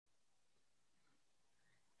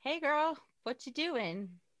Hey girl, what you doing?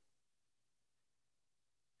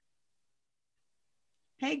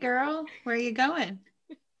 Hey girl, where are you going?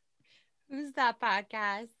 Who's that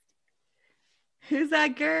podcast? Who's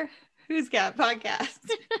that girl? Who's got podcast?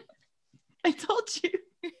 I told you.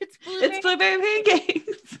 It's It's Blueberry. Blueberry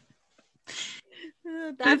Pancakes.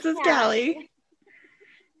 That's This is Callie. Callie.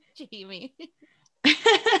 Jamie.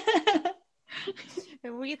 I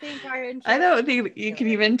And we think our intro. don't think you can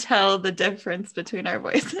even tell the difference between our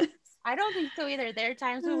voices. I don't think so either. There are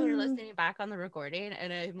times when we were listening back on the recording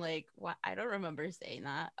and I'm like, what? I don't remember saying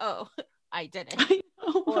that. Oh, I didn't. I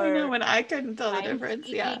know Or when I couldn't tell the I'm difference.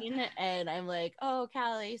 Yeah. speaking and I'm like, oh,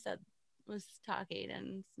 Callie said was talking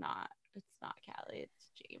and it's not Callie, it's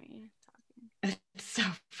Jamie talking. It's so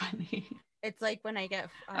funny. It's like when I get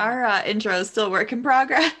Our intro is still work in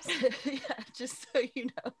progress. yeah, just so you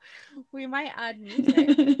know, we might add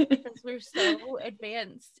music because we're so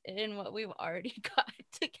advanced in what we've already got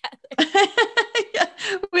together. Yeah,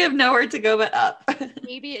 we have nowhere to go but up.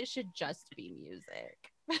 Maybe it should just be music.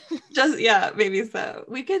 Just yeah, maybe so.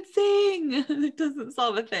 We could sing. It doesn't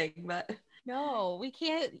solve a thing, but No, we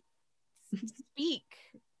can't speak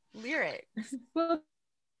lyrics. well,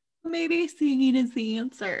 maybe singing is the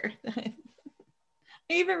answer.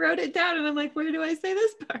 I even wrote it down and I'm like, where do I say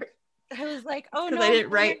this part? I was like, oh Because no, I my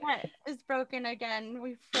didn't write internet is broken again.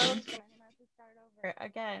 We froze. I'm gonna have to start over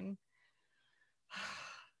again.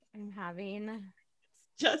 I'm having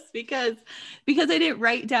just because I didn't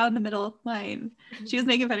write down the middle line. She was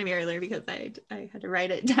making fun of me earlier because I had to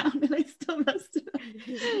write it down and I still messed it up.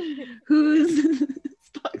 Who's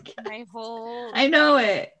podcast? my whole I know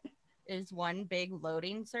it. is one big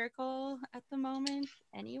loading circle at the moment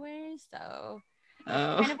anyway, so it's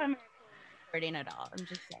Oh. kind of a recording it all. I'm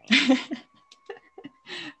just saying.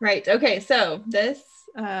 Right. Okay. So this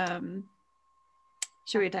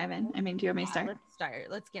should we dive in? I mean, do you want me to start? Let's start.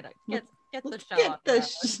 Let's get the Let's show get off the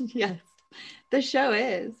the yes. The show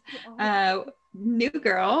is New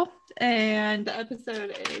Girl, and the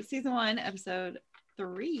episode is season 1, episode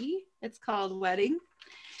 3. It's called Wedding.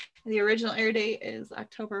 The original air date is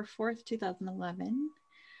October 4th, 2011.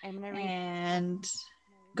 I'm gonna read. And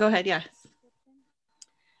go ahead. Yes.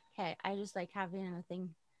 Okay, I just like having a thing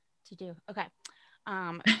to do. Okay.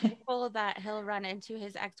 Fearful that he'll run into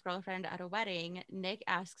his ex-girlfriend at a wedding, Nick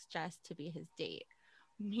asks Jess to be his date.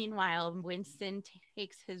 Meanwhile, Winston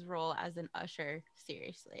takes his role as an usher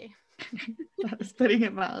seriously. That was putting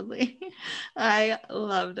it mildly. I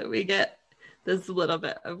love that we get this little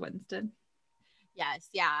bit of Winston. Yes,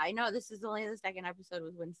 yeah, I know this is only the second episode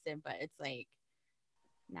with Winston, but it's like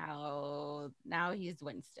now he's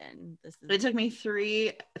Winston. It took me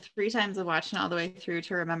three times of watching all the way through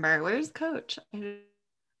to remember where's Coach.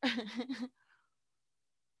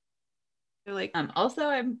 Like also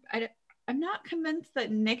I'm not convinced that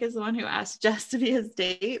Nick is the one who asked Jess to be his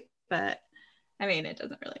date, but I mean it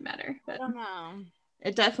doesn't really matter. But I don't know.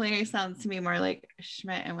 It definitely sounds to me more like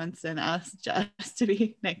Schmidt and Winston asked Jess to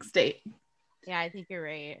be Nick's date. Yeah, I think you're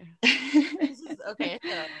right. Okay,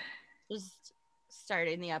 so just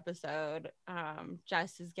starting the episode,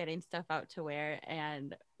 Jess is getting stuff out to wear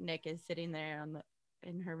and Nick is sitting there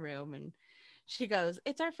in her room and she goes,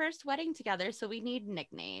 "It's our first wedding together, so we need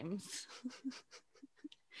nicknames."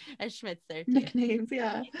 And Schmidt's there too. Nicknames,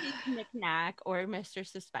 yeah. Nick Knack or Mr.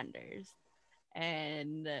 Suspenders.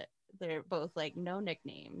 And they're both like, no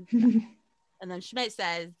nicknames. And then Schmidt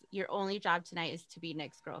says, your only job tonight is to be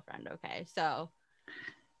Nick's girlfriend. Okay. So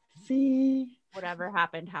see, whatever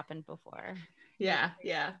happened before. Yeah.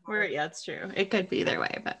 Yeah, it's true. It could be either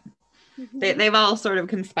way, but they've all sort of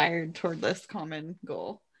conspired toward this common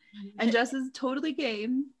goal. And Jess is totally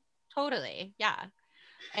game. Totally. Yeah.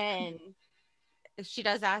 And she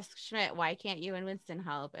does ask Schmidt, why can't you and Winston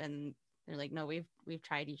help? And they're like, no, we've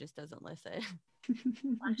tried. He just doesn't listen.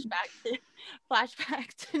 Flashback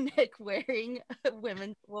to Nick wearing a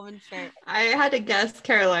woman's shirt. I had to guess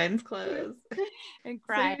Caroline's clothes And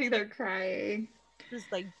crying. So they're crying.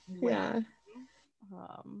 Just like yeah.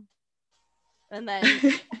 And then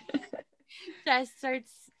Jess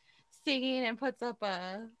starts singing and puts up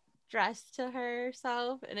a dress to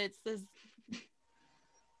herself, and it's this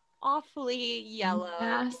awfully yellow.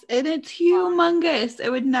 Yes, and it's humongous. It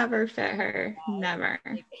would never fit her. Never.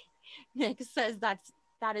 Nick says that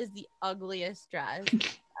is the ugliest dress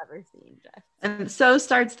I've ever seen, Jess. And so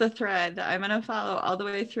starts the thread I'm going to follow all the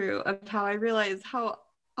way through of how I realize how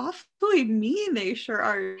awfully mean they sure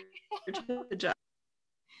are to Jess.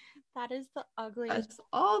 That is the ugliest.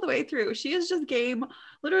 All the way through. She is just game.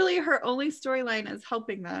 Literally, her only storyline is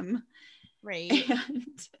helping them. Right.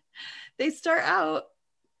 And they start out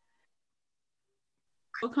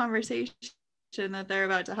conversation that they're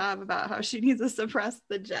about to have about how she needs to suppress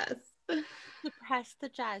the Jess. Suppress the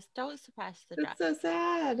Jess. Don't suppress the Jess. It's so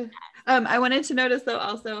sad. I wanted to notice though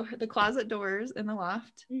also the closet doors in the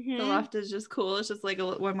loft. Mm-hmm. The loft is just cool. It's just like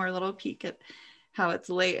one more little peek at how it's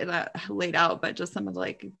laid out, but just some of the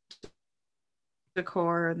like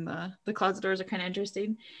decor and the closet doors are kind of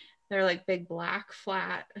interesting. They're like big black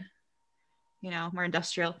flat, more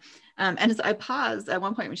industrial. And so I paused at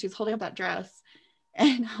one point when she's holding up that dress,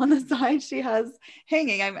 and on the side she has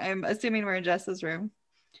hanging. I'm assuming we're in Jess's room.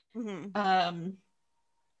 Mm-hmm.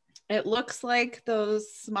 It looks like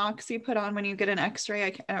those smocks you put on when you get an X-ray.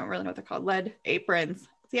 I don't really know what they're called. Lead aprons.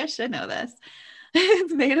 See, I should know this.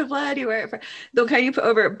 It's made of lead. You wear it for the kind you put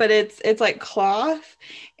over it, but it's like cloth,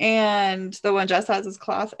 and the one Jess has is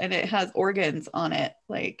cloth, and it has organs on it,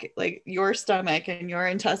 like your stomach and your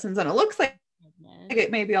intestines, and it looks like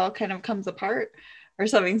it maybe all kind of comes apart or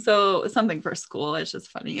something. So something for school. It's just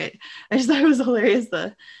funny. I just thought it was hilarious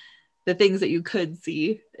the things that you could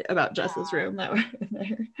see about Jess's room that were in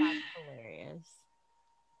there. That's hilarious.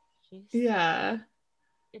 Yeah.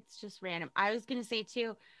 It's just random. I was gonna say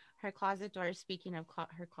too, her closet door, speaking of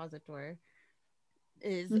her closet door,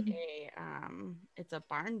 is it's a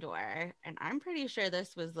barn door, and I'm pretty sure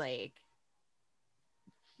this was like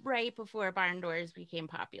right before barn doors became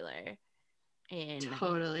popular in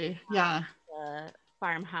totally the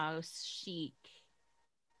farmhouse chic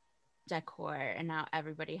decor, and now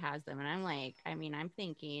everybody has them. And I'm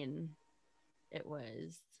thinking it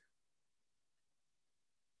was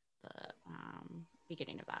the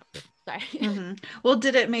beginning of that. Sorry. Mm-hmm. Well,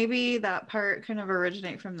 did it maybe that part kind of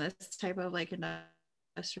originate from this type of like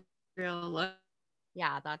industrial look?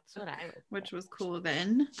 Yeah, that's what which was cool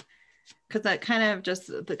then, because that kind of just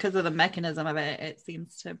because of the mechanism of it, it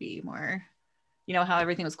seems to be more, how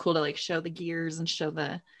everything was cool to like show the gears and show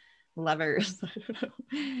the levers.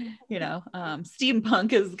 I don't know.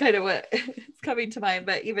 Steampunk is kind of what is coming to mind,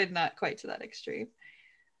 but even not quite to that extreme.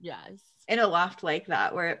 Yes. In a loft like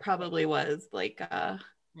that, where it probably was like a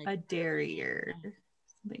dairy or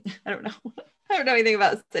something. I don't know. I don't know anything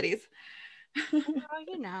about cities.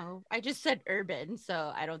 I just said urban,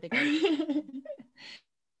 so I don't think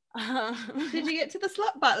Did you get to the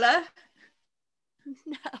slut butler?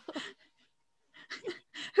 No.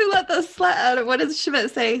 Who let the slut out of, what does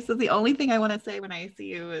Schmidt say? So the only thing I want to say when I see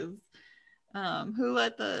you is who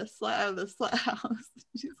let the slut out of the slut house?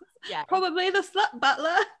 Yeah, probably the slut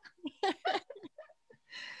butler.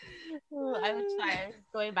 I was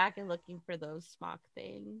going back and looking for those smock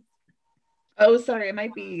things. Oh, sorry, it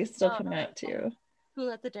might be still coming out too. Who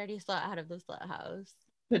let the dirty slut out of the slut house?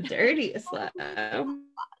 The dirty slut.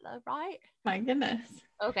 Right? My goodness.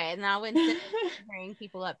 Okay, now when bringing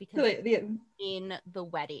people up because in the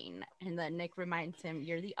wedding, and then Nick reminds him,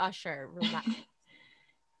 "You're the usher. Relax.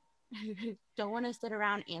 Don't want to sit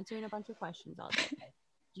around answering a bunch of questions all day.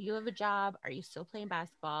 Do you have a job? Are you still playing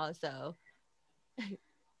basketball? So,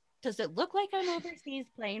 does it look like I'm overseas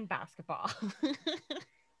playing basketball?"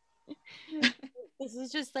 This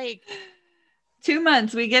is just like 2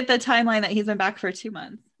 months. We get the timeline that he's been back for 2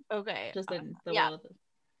 months. Okay. Just in the world.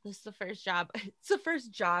 This is the first job. It's the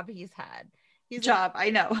first job he's had. I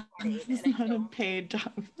know. It's not a paid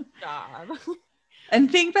job. Job. And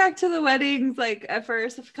think back to the weddings. Like at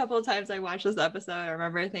first, a couple of times I watched this episode, I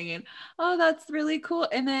remember thinking, "Oh, that's really cool."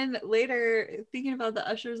 And then later, thinking about the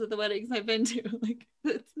ushers at the weddings I've been to, like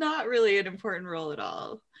it's not really an important role at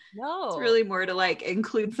all. No, it's really more to like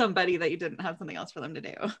include somebody that you didn't have something else for them to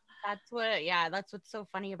do. That's what's so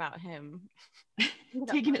funny about him.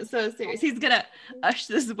 Taking it so serious. He's gonna ush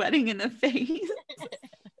this wedding in the face.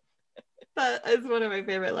 That is one of my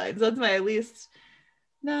favorite lines. That's my least.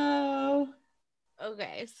 No.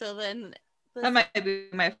 Okay, so then that might be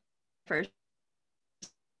my first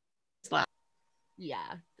slap.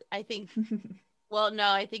 Yeah, I think. Well, no,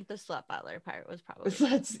 I think the slut butler part was probably.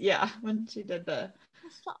 When she did the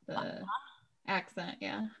accent,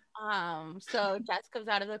 yeah. So Jess comes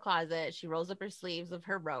out of the closet. She rolls up her sleeves of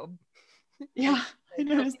her robe. Yeah, I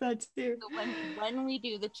noticed that too. So when we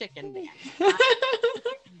do the chicken dance,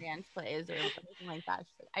 chicken dance plays or something like that,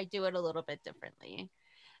 she's like, I do it a little bit differently.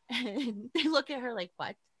 And they look at her like,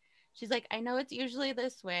 what? She's like, I know it's usually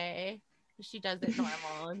this way. She does it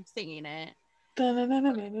normal and singing it.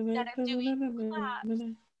 Instead of doing claps,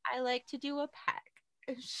 I like to do a peck.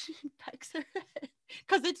 And she pecks her head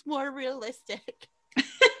because it's more realistic.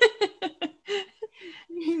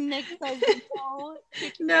 Nick says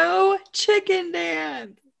no chicken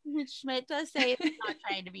dance. Schmidt does say it's not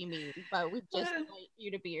trying to be mean, but we just want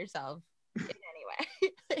you to be yourself in any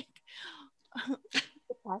way. Like,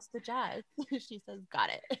 the That's the Jess. She says, got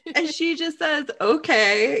it. And she just says,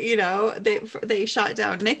 okay, you know, they shot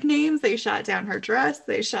down nicknames, they shot down her dress,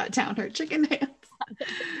 they shot down her chicken hands.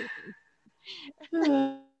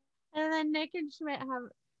 And then Nick and Schmidt have,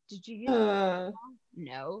 did you use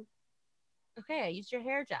no. Okay, I used your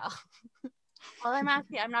hair gel. All I'm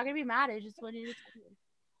asking, I'm not gonna be mad. I just wanted to tell you.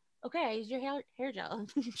 Okay, I used your hair gel.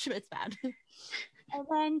 Schmidt's mad. And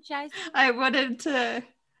then Jess. I wanted to.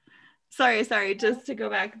 Sorry. Just to go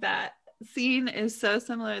back, that scene is so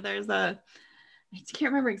similar. There's I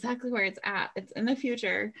can't remember exactly where it's at. It's in the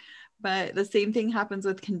future, but the same thing happens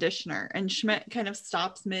with conditioner. And Schmidt kind of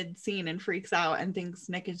stops mid scene and freaks out and thinks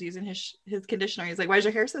Nick is using his conditioner. He's like, "Why is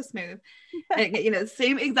your hair so smooth?" And you know,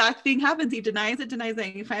 same exact thing happens. He denies it, and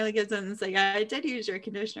he finally gives in and says, "Yeah, I did use your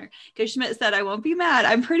conditioner." Because Schmidt said, "I won't be mad."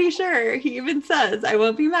 I'm pretty sure he even says, "I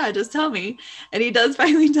won't be mad. Just tell me." And he does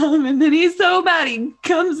finally tell him, and then he's so mad he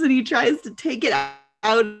comes and he tries to take it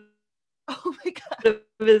out. Oh my God.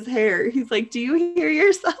 Of his hair. He's like, "Do you hear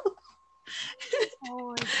yourself?"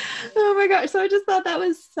 Oh my gosh. So I just thought that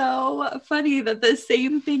was so funny that the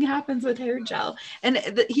same thing happens with hair gel. And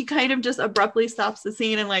he kind of just abruptly stops the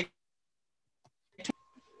scene and like,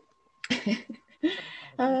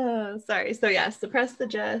 oh, sorry. So yeah, suppress the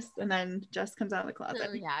Jess, and then Jess comes out of the closet.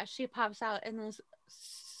 So yeah, she pops out in this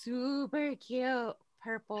super cute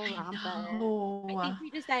purple romper. I think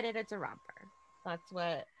we decided it's a romper. That's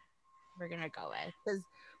what we're gonna go with, because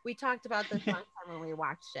we talked about this last time when we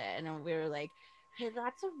watched it, and we were like, hey,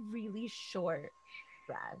 that's a really short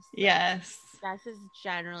dress. Yes. Jess is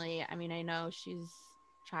generally, I mean, I know she's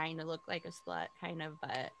trying to look like a slut kind of,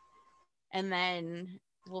 but, and then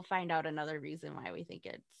we'll find out another reason why we think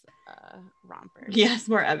it's a romper. Yes,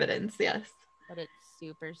 more evidence. Yes. But it's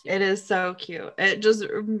super. It is so cute. It just,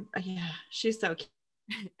 yeah, she's so cute.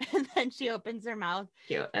 And then she opens her mouth.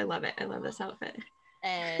 Cute. I love it. I love this outfit.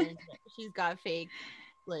 And she's got fake,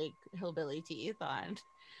 like, hillbilly teeth on.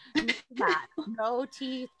 No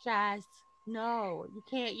teeth, Jess. No, you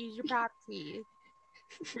can't use your prop teeth.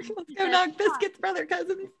 Let's go knock biscuits, brother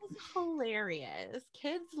cousins. This is hilarious.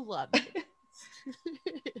 Kids love it.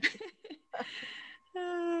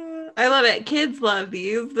 I love it. Kids love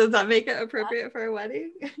these. Does that make it appropriate for a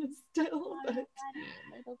wedding? Still, but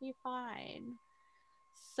it'll be fine.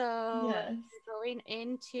 So yes. Going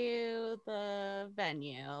into the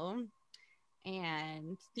venue,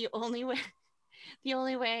 and the only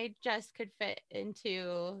way Jess could fit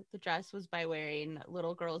into the dress was by wearing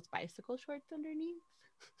little girl's bicycle shorts underneath.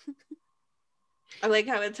 I like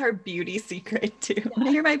how it's her beauty secret too. Yeah. Want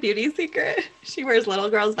to hear my beauty secret? She wears little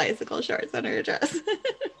girl's bicycle shorts under her dress.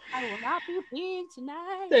 I will not be peeing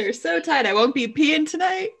tonight. They're so tight. I won't be peeing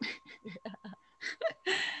tonight.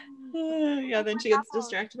 Yeah, then she gets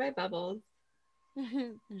distracted by Bubbles.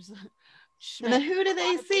 And then who do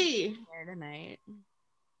they see? Tonight.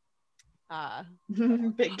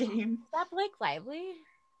 Big game. Is that Blake Lively?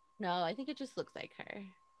 No, I think it just looks like her.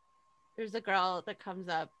 There's a girl that comes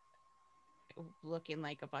up looking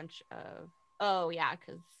like a bunch of, oh yeah,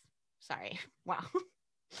 because sorry, wow.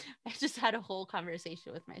 I just had a whole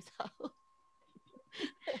conversation with myself.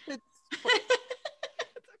 It's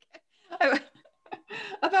okay.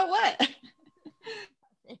 About what?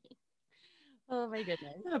 Oh my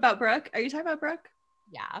goodness. About Brooke? Are you talking about Brooke?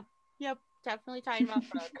 Yeah. Yep. Definitely talking about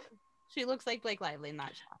Brooke. She looks like Blake Lively in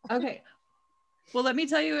that shot. Okay. Well, let me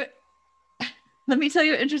tell you an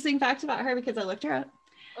interesting fact about her, because I looked her up.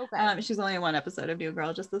 Okay. She's only in one episode of New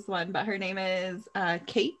Girl, just this one, but her name is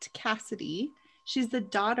Kate Cassidy. She's the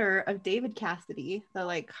daughter of David Cassidy, the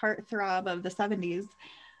like heartthrob of the 70s.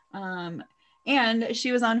 And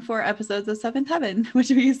she was on 4 episodes of Seventh Heaven, which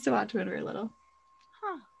we used to watch when we were little.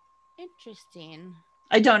 Huh. Interesting.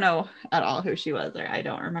 I don't know at all who she was, or I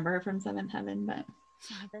don't remember her from Seventh Heaven, but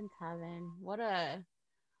Seventh Heaven. What a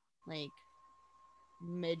like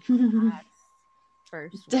mid-class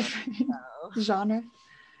first different genre.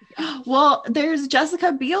 Yeah. Well, there's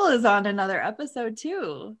Jessica Biel is on another episode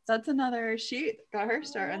too. That's another, she got her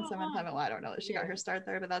start on Seventh Heaven. Well, I don't know that she got her start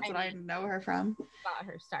there, but that's what I know her from. Got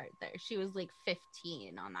her start there. She was like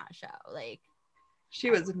 15 on that show. Like she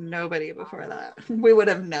was nobody before that. We would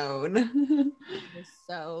have known.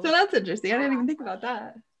 So that's interesting. I didn't even think about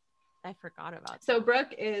that. I forgot about that. So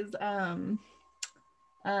Brooke is high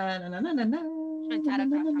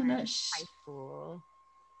school.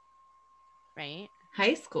 Right?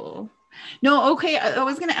 High school. No, okay. I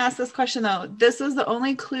was going to ask this question though. This was the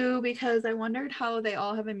only clue because I wondered how they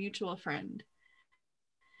all have a mutual friend.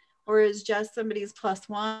 Or is Jess somebody's plus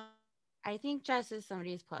one? I think Jess is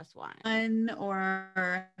somebody's plus one.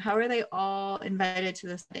 Or how are they all invited to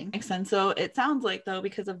this thing? Makes sense. So it sounds like though,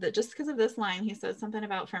 because of this line, he says something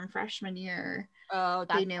about from freshman year. Oh,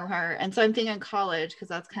 they knew her, and so I'm thinking college because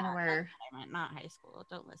that's kind of where. I meant, not high school.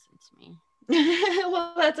 Don't listen to me.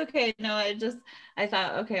 Well, that's okay. No, I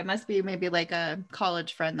thought, okay, it must be maybe like a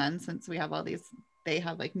college friend then, since we have all these. They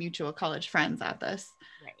have like mutual college friends at this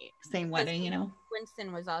same wedding, you know.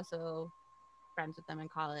 Winston was also friends with them in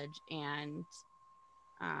college, and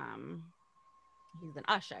he's an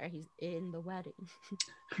usher. He's in the wedding.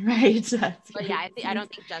 Right. But yeah, I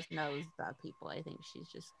don't think Jess knows the people. I think she's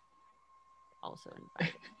just also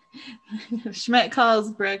invited. Schmidt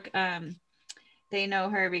calls Brooke. They know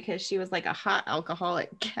her because she was like a hot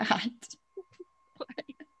alcoholic cat.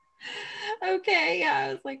 Okay, yeah,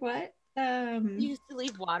 I was like, what? You used to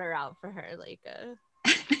leave water out for her, like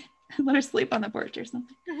let her sleep on the porch or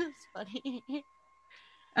something. It's funny.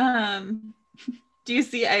 Do you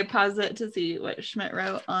see? I paused it to see what Schmidt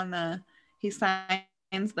wrote on the. He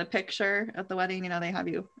signs the picture at the wedding. You know, they have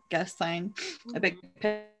you guest sign a big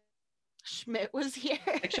picture. Schmidt was here.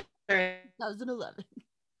 2011.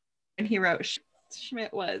 And he wrote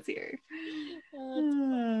Schmidt was here.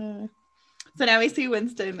 So now we see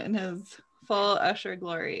Winston in his full usher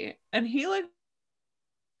glory, and he looks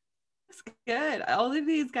good. All of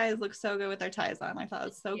these guys look so good with their ties on. I thought it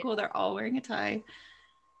was so cool. They're all wearing a tie,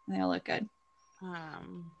 and they all look good.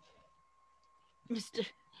 Mr.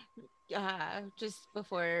 Just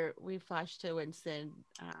before we flash to Winston,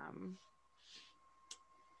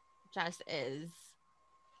 Jess is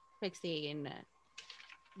fixing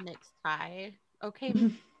Nick's tie. Okay,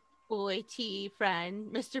 boy T friend,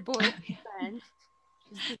 Mr. Boy T friend.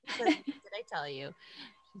 Did I tell you?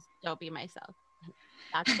 Just don't be myself.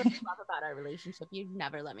 That's what I love about our relationship. You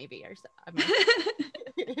never let me be yourself.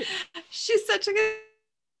 She's such a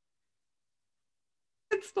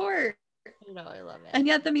good sport. I know, I love it. And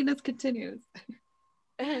yet the meanness continues.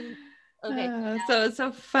 Okay. So it's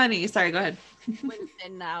so funny. Sorry, go ahead.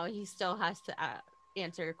 Winston now, he still has to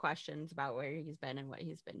answer questions about where he's been and what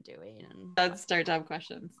he's been doing. And that's start job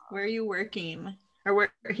questions. Where are you working? Or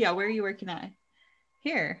where are you working at?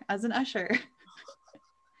 Here, as an usher.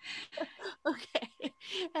 Okay.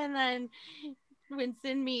 And then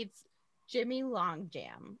Winston meets Jimmy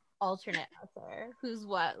Longjam, alternate usher, who's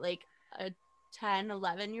what, like a 10,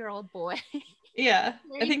 11-year-old boy? Yeah.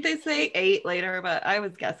 I think they say 8 later, but I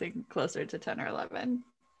was guessing closer to 10 or 11.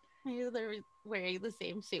 They're wearing the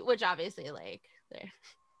same suit, which obviously, like, they're.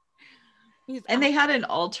 And they had an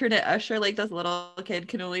alternate usher, like this little kid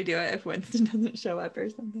can only do it if Winston doesn't show up or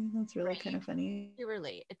something. That's really kind of funny. You were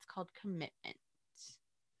late. It's called commitment.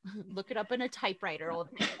 Look it up in a typewriter, old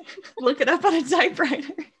man. Look it up on a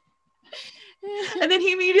typewriter. And then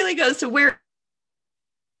he immediately goes to where's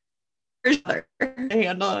your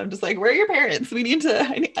handle? I'm just like, where are your parents? We need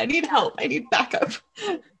to. I need help. I need backup.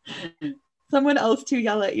 Someone else to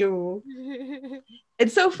yell at you.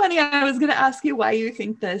 It's so funny. I was gonna ask you why you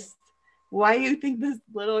think this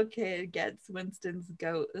little kid gets Winston's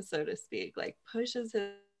goat, so to speak, like pushes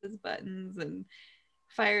his buttons and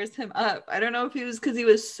fires him up. I don't know if he was because he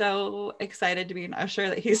was so excited to be an usher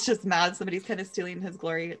that he's just mad somebody's kind of stealing his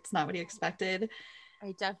glory. It's not what he expected.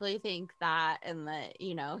 I definitely think that, and that,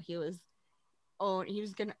 you know, he was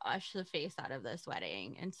gonna usher the face out of this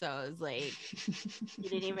wedding, and so it was like he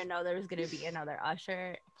didn't even know there was gonna be another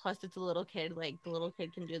usher. Plus, it's a little kid. Like, the little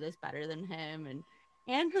kid can do this better than him, and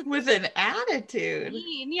with an attitude.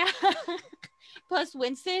 Yeah. Plus,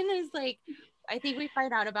 Winston is like, I think we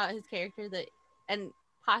find out about his character that, and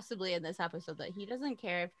possibly in this episode, that he doesn't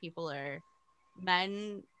care if people are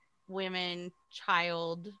men, women,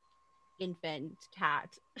 child, infant, cat.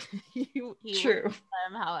 he True.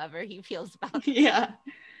 Them however he feels about them. Yeah.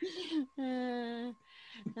 And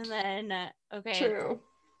then okay. True.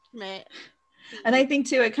 And I think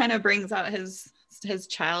too, it kind of brings out his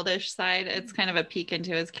childish side. It's kind of a peek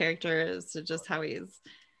into his character as to just how he's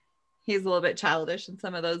a little bit childish in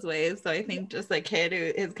some of those ways. So I think just a kid who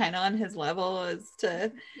is kind of on his level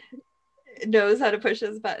knows how to push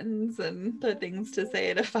his buttons and the things to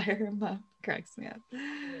say to fire him up cracks me up.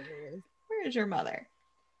 Where is your mother?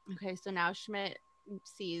 Okay, so now Schmidt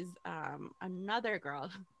sees another girl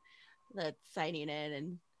that's signing in,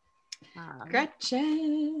 and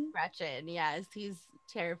Gretchen, yes, he's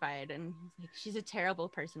terrified, and he's like, she's a terrible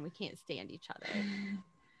person. We can't stand each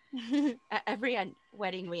other. At every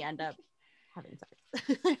wedding, we end up having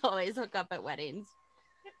sex. I always hook up at weddings.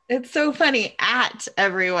 It's so funny. At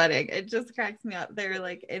every wedding, it just cracks me up. They're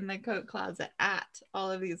like in the coat closet at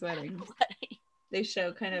all of these weddings. They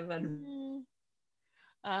show kind of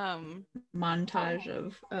montage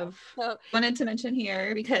of So wanted to mention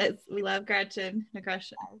here because we love Gretchen.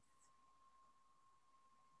 Aggression.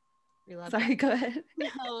 we love Sorry, go ahead.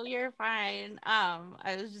 No, you're fine.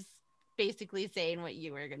 I was just basically saying what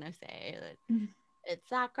you were gonna say. That it's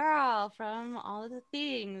that girl from All of the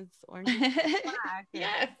Things, Orange is the Black.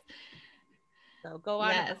 Yes. So go on.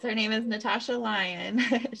 Yes, her name is Natasha Lyon.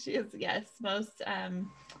 She is, yes, most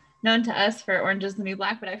known to us for Orange is the New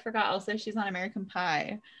Black, but I forgot also she's on American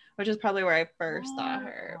Pie, which is probably where I first saw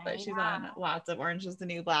her. But she's on lots of Orange is the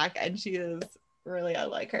New Black, and she is really, I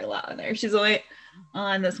like her a lot on there. She's only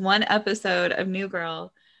on this one episode of New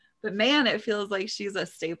Girl, but man, it feels like she's a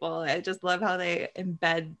staple. I just love how they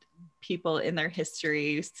embed people in their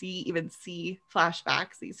history. You see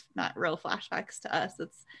flashbacks, these not real flashbacks to us.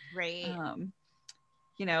 It's right.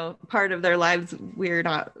 Part of their lives we're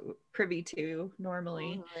not privy to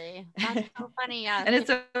normally. Totally. That's so funny. Yeah. And it's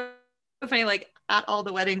so funny, like at all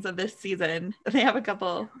the weddings of this season, they have a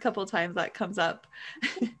couple times that comes up.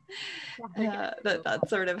 That's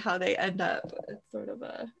sort of how they end up. It's sort of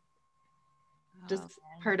a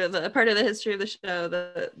part of the history of the show.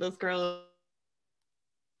 Those girls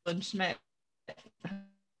and Schmidt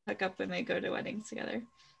hook up when they go to weddings together.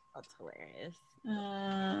 That's hilarious.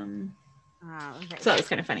 Okay. So that was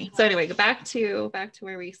kind of funny. So anyway, go back to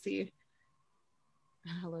where we see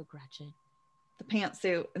hello Gretchen, the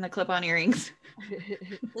pantsuit and the clip-on earrings.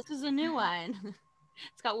 This is a new one.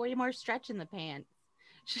 It's got way more stretch in the pants.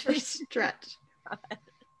 Stretch.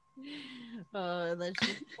 Oh, that's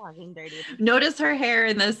just talking dirty. Notice her hair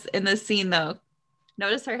in this scene though.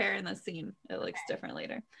 Notice her hair in this scene. It looks different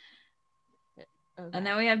later. Okay. And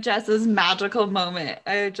then we have Jess's magical moment.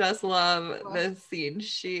 I just love this scene.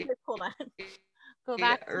 She hold on. Go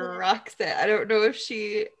back. Rocks it. I don't know if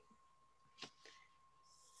she.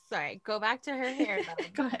 Sorry. Go back to her hair.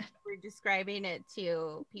 Go ahead. We're describing it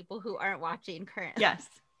to people who aren't watching currently. Yes.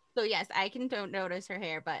 So yes, I don't notice her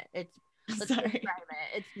hair, but let's describe it.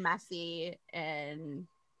 It's messy and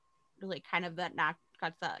like kind of got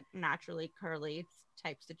that naturally curly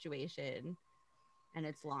type situation. And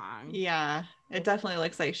it's long. Yeah, it definitely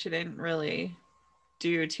looks like she didn't really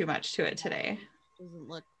do too much to it today. Doesn't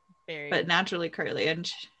look very, but naturally curly. And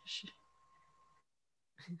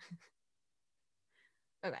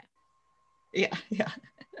okay. Yeah.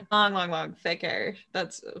 Long, thick hair.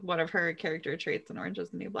 That's one of her character traits in Orange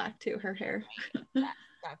is the New Black too. Her hair. Yeah,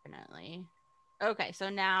 definitely. Okay, so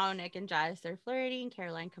now Nick and Jess, they're flirting.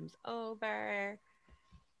 Caroline comes over.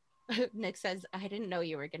 Nick says, "I didn't know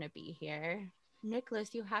you were gonna be here."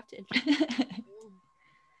 Nicholas, you have to introduce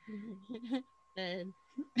and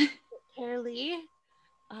Caroline.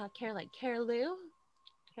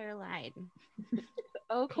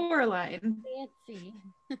 Okay. Coraline. Fancy.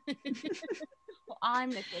 Well, I'm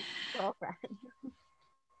Nicholas' girlfriend.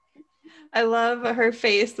 I love her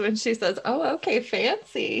face when she says, "Oh, okay,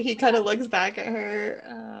 fancy." He kind of looks back at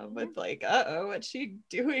her with like, "Uh-oh, what's she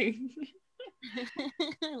doing?"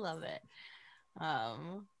 I love it.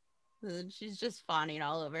 She's just fawning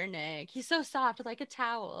all over Nick. He's so soft, like a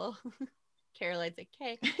towel. Caroline's like,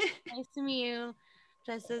 "Okay, nice to meet you."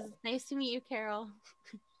 Jess says, "Nice to meet you, Carol."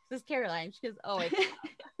 This is Caroline. She goes, "Oh,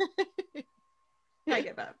 I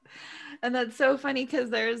give up. And that's so funny because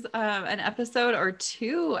there's an episode or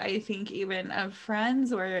two, I think, even of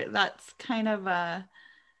Friends where that's kind of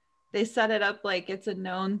they set it up like it's a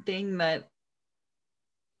known thing that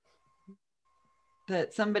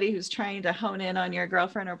somebody who's trying to hone in on your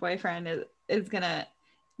girlfriend or boyfriend is gonna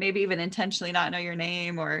maybe even intentionally not know your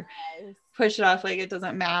name or push it off like it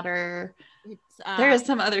doesn't matter. There is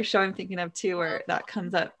some other show I'm thinking of too where that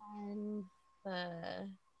comes up.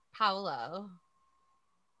 Paolo.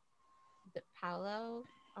 Is it Paolo?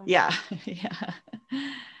 Yeah.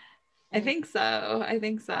 I think so. I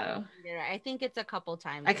think it's a couple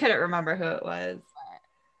times. I couldn't remember who it was.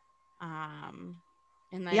 But,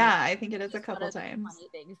 and then yeah, I think it is a couple times. Funny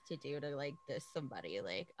things to do to like diss somebody,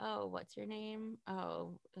 like, "Oh, what's your name?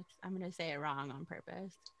 Oh, I'm gonna say it wrong on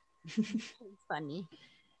purpose." It's funny.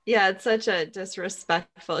 Yeah, it's such a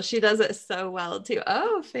disrespectful. She does it so well too.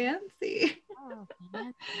 "Oh, fancy." Oh,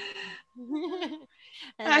 fancy.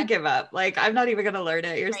 I give up. Like, I'm not even gonna learn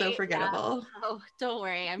it. You're so forgettable. Yeah. Oh, don't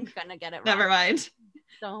worry. I'm gonna get it wrong. Never mind.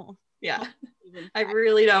 Don't. Yeah. I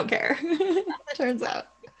really don't care. Turns out.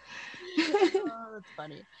 Oh, that's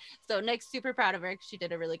funny. So Nick's super proud of her. She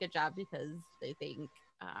did a really good job because they think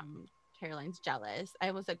Caroline's jealous. I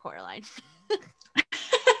almost said Coraline.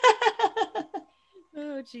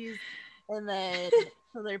 Oh, geez. And then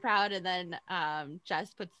so they're proud, and then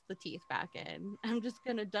Jess puts the teeth back in. "I'm just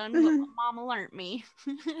gonna done what Mama learned me."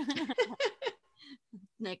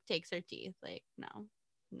 Nick takes her teeth. Like, no,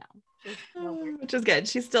 No. No, which is good.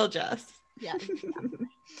 She's still Jess. yeah.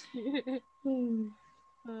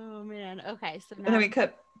 Oh man. Okay, so And now then we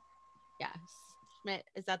cut. yes, Schmidt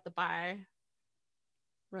is at the bar,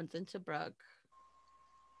 runs into Brooke.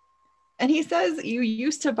 And he says, "You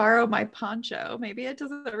used to borrow my poncho." Maybe it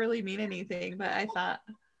doesn't really mean anything, but I thought,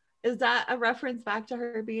 is that a reference back to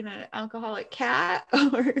her being an alcoholic cat?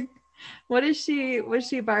 Or what is she, was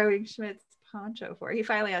she borrowing Schmidt's poncho for? He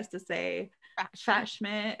finally has to say, Fat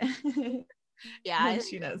Schmidt. Yeah, and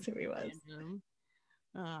she knows who he was.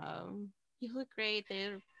 You look great.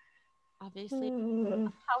 They're obviously.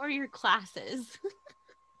 How are your classes?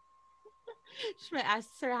 Schmidt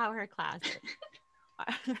asks her how her classes.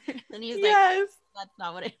 And he's like, yes, that's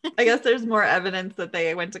not what it is. I guess there's more evidence that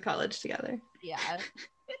they went to college together. Yeah.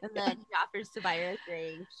 And then he offers to buy her a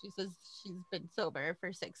drink. She says she's been sober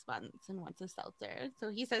for 6 months and wants a seltzer. So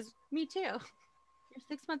he says, me too. You're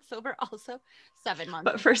 6 months sober, also 7 months.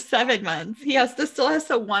 But for 7 months, he still has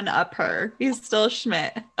to one up her. He's still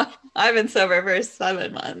Schmidt. I've been sober for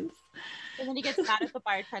 7 months. And then he gets mad at the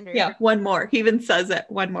bartender. Yeah, one more. He even says it.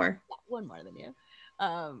 One more. Yeah, one more than you.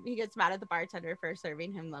 He gets mad at the bartender for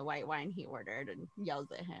serving him the white wine he ordered and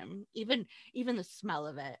yells at him. Even the smell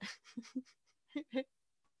of it.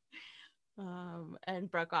 And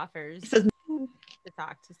Brooke offers to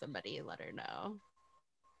talk to somebody, let her know.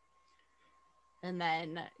 And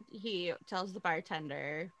then he tells the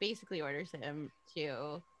bartender, basically orders him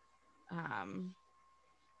to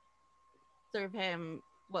serve him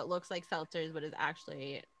what looks like seltzers, but is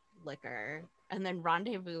actually liquor. And then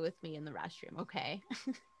rendezvous with me in the restroom, okay?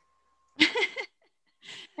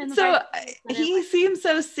 So he seems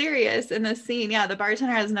so serious in this scene. Yeah, the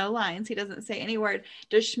bartender has no lines. He doesn't say any word.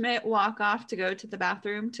 Does Schmidt walk off to go to the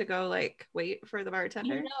bathroom to go like wait for the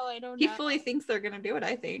bartender? I don't know. He fully thinks they're going to do it,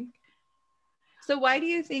 I think. So why do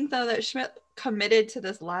you think though that Schmidt committed to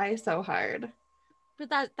this lie so hard? But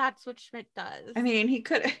that's what Schmidt does. I mean, he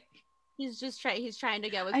could. He's trying to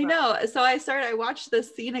get with. I know. So I watched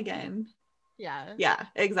this scene again. Yeah,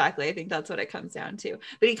 exactly. I think that's what it comes down to.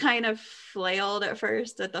 But he kind of flailed at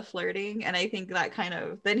first at the flirting, and I think that kind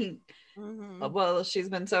of then he well, she's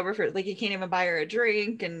been sober for like he can't even buy her a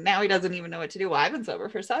drink, and now he doesn't even know what to do. Well, I've been sober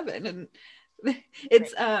for 7, and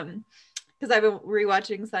it's because I've been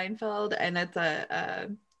rewatching Seinfeld, and it's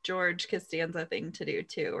a George Costanza thing to do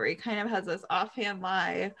too, where he kind of has this offhand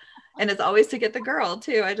lie, and it's always to get the girl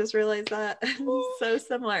too. I just realized that. So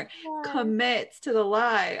similar. Commits to the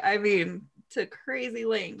lie. I mean, to crazy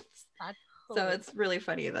lengths. So it's really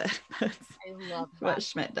funny that that's what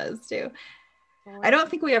Schmidt does too. I don't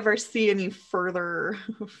think we ever see any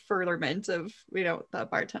furtherment of, the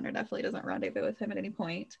bartender definitely doesn't rendezvous with him at any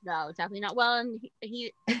point. No, definitely not. Well, and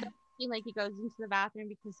he it doesn't seem like he goes into the bathroom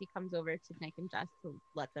because he comes over to Nick and Jess to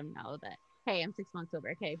let them know that, hey, I'm 6 months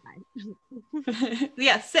sober. Okay, fine.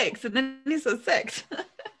 Yeah, 6. And then he says 6.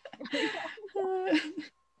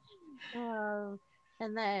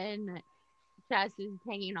 And then Jess is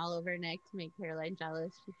hanging all over Nick to make Caroline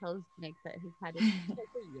jealous. She tells Nick that his head is like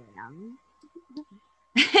a yam.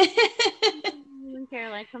 When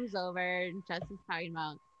Caroline comes over and Jess is talking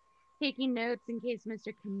about taking notes in case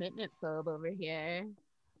Mr. Commitment Phobe over here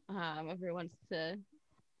ever wants to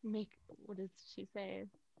make, what does she say?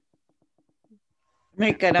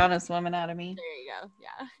 Make an honest woman out of me. There you go.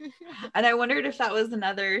 Yeah. And I wondered if that was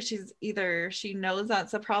she knows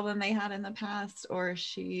that's a problem they had in the past, or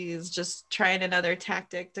she's just trying another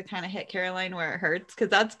tactic to kind of hit Caroline where it hurts, because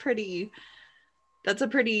that's a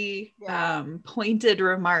pretty pointed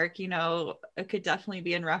remark. It could definitely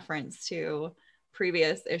be in reference to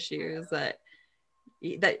previous issues that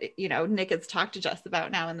Nick has talked to Jess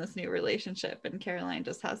about now in this new relationship, and Caroline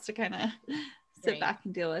just has to kind of sit back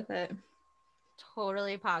and deal with it.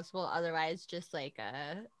 Totally possible. Otherwise, just like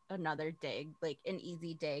another dig, like an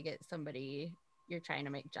easy dig at somebody you're trying to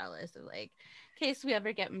make jealous of, like, in case we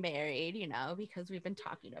ever get married, because we've been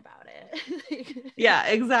talking about it. Yeah,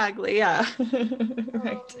 exactly. Yeah.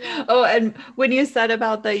 Right. Oh, and when you said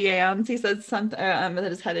about the yams, he said something that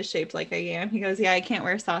his head is shaped like a yam. He goes, yeah, I can't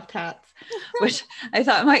wear soft hats, which I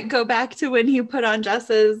thought might go back to when he put on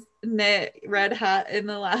Jess's knit red hat in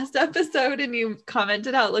the last episode, and you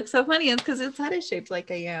commented how it looks so funny. It's because his head is shaped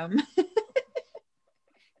like a yam.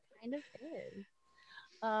 Kind of is.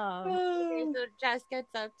 Okay, so Jess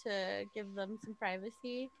gets up to give them some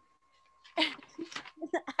privacy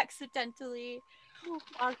accidentally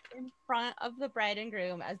walks in front of the bride and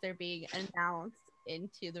groom as they're being announced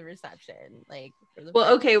into the reception.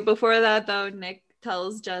 Okay, before that though, Nick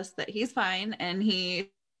tells Jess that he's fine, and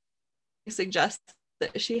he suggests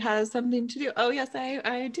that she has something to do. Oh yes,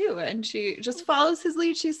 I do. And she just follows his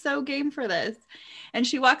lead. She's so game for this. And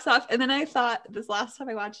she walks off. And then I thought, this last time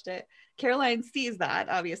I watched it, Caroline sees that,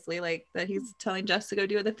 obviously, like that he's telling Jess to go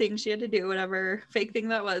do the thing she had to do, whatever fake thing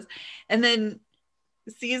that was. And then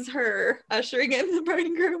sees her ushering in the bride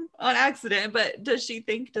and groom on accident. But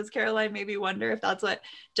does Caroline maybe wonder if that's what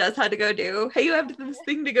Jess had to go do? Hey, you have this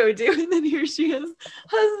thing to go do. And then here she is.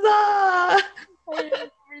 Huzzah! I didn't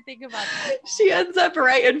ever think about that. She ends up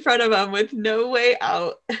right in front of him with no way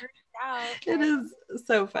out. Out. It is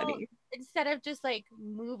so funny. Well, instead of just like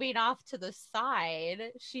moving off to the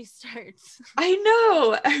side, she starts. I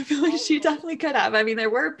know. I feel like she definitely could have. I mean, there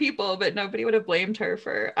were people, but nobody would have blamed her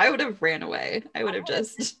for. I would have ran away. I would have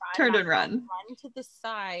just turned and run. Run to the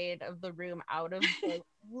side of the room, out of the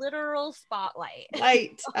literal spotlight.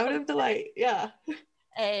 Light, out of the light. Yeah.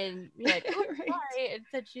 And you're like, oh, Right. sorry. And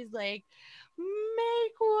then she's like,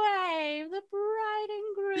 make way, the bride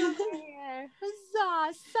and groom are here.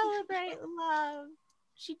 Huzzah, celebrate love.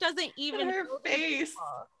 She doesn't even Her know face.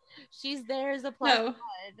 people. She's there as a plus No. one.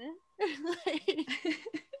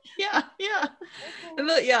 Yeah.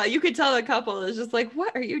 Yeah, you could tell the couple is just like,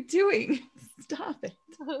 what are you doing? Stop it.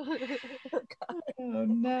 Oh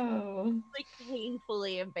no. Like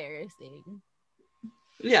painfully embarrassing.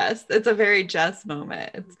 Yes, it's a very Jess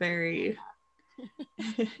moment. It's very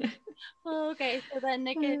Okay, so then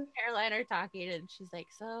Nick and Caroline are talking, and she's like,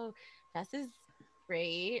 "So, Jess is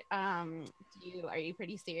great. Are you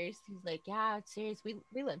pretty serious?" He's like, "Yeah, it's serious. We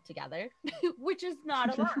live together," which is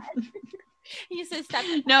not a lot. He says, "Step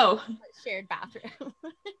no. shared bathroom."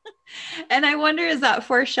 And I wonder, is that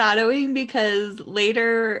foreshadowing? Because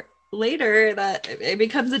later that it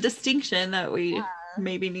becomes a distinction that we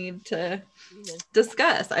maybe need to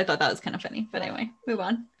discuss. I thought that was kind of funny, but anyway, move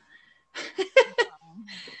on.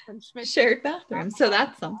 Shared bathroom, so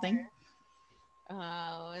that's something.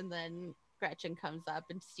 Oh, and then Gretchen comes up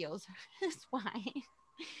and steals his wine.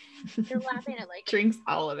 They're laughing at like drinks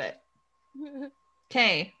all of it.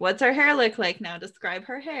 Okay, what's her hair look like now? Describe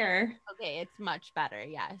her hair. Okay, it's much better.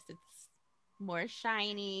 Yes, it's more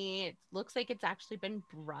shiny. It looks like it's actually been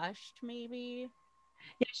brushed, maybe.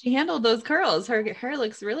 Yeah, she handled those curls. Her hair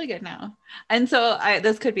looks really good now. And so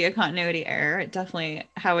this could be a continuity error. It definitely,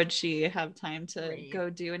 how would she have time to go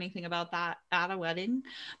do anything about that at a wedding?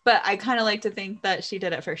 But I kind of like to think that she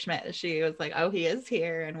did it for Schmidt. She was like, oh, he is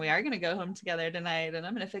here and we are going to go home together tonight and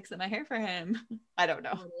I'm going to fix up my hair for him. I don't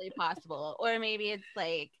know. Totally possible. Or maybe it's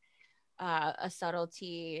like a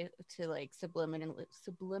subtlety to like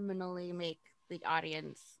subliminally make the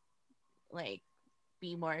audience like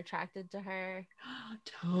be more attracted to her.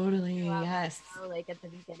 Totally. Yes. Like at the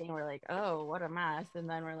beginning we're like, oh, what a mess, and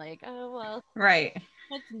then we're like, oh well, right,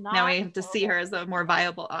 it's not. Now we have to see her as a more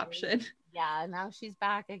viable option. Yeah, now she's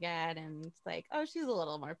back again and it's like, oh, she's a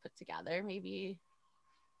little more put together, maybe.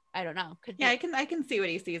 I don't know. I can see what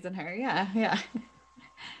he sees in her. Yeah.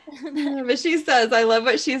 But she says, I love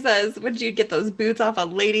what she says, would you get those boots off a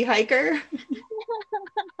lady hiker?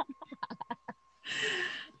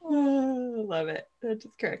 Oh, love it. That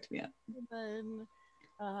just cracked me up. And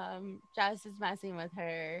then Jess is messing with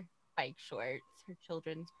her bike shorts, her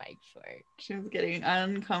children's bike shorts. She was getting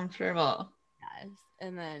uncomfortable. Yes.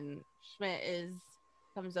 And then Schmidt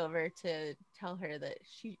comes over to tell her that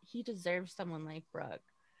he deserves someone like Brooke.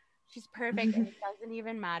 She's perfect, and it doesn't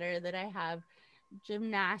even matter that I have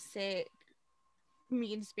gymnastic,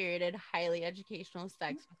 mean-spirited, highly educational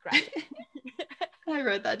sex with Gretchen. I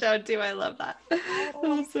wrote that down too. I love that.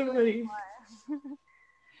 That's so funny.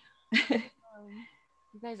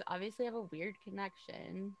 You guys obviously have a weird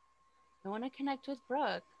connection. I want to connect with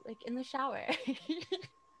Brooke, like in the shower.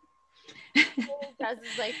 Jess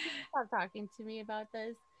is like, stop talking to me about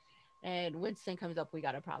this. And Winston comes up, we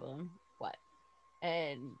got a problem. What?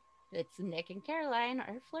 And it's Nick and Caroline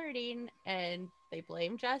are flirting and they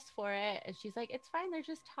blame Jess for it. And she's like, it's fine. They're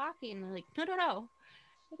just talking. And they're like, no.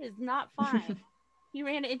 It is not fine. He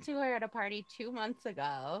ran into her at a party 2 months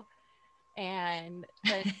ago. And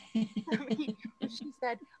then she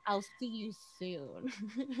said, I'll see you soon.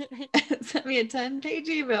 Sent me a 10-page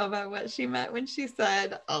email about what she meant when she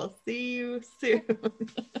said, I'll see you soon.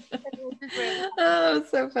 Oh,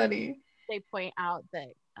 so funny. They point out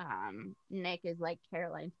that Nick is like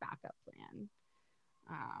Caroline's backup plan.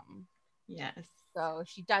 Yes. So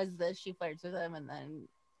she does this, she flirts with him and then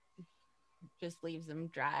just leaves him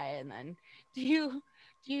dry. And then do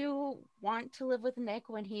you want to live with Nick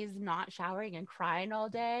when he's not showering and crying all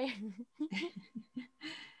day? You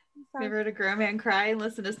ever heard a grown man cry and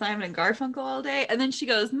listen to Simon and Garfunkel all day? And then she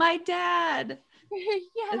goes, my dad.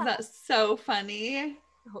 Yeah. Is that so funny?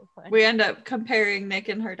 So funny. We end up comparing Nick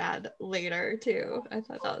and her dad later too. I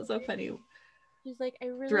thought that was so funny. She's like, I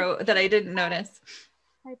really Throw that I didn't notice.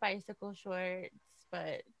 my bicycle shorts,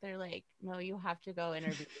 but they're like, no, you have to go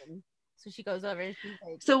intervene. So she goes over and she's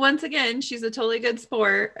like, So once again, she's a totally good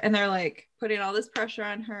sport, and they're like putting all this pressure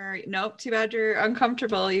on her. Nope, too bad you're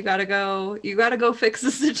uncomfortable. You gotta go fix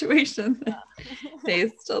the situation. They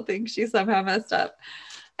still think she somehow messed up.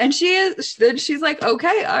 And she's like,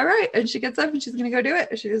 okay, all right. And she gets up and she's gonna go do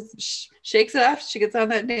it. She just shakes it off. She gets on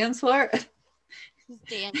that dance floor. She's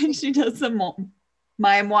dancing. And she does some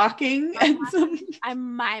mime walking and some.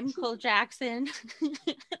 I'm Michael Jackson.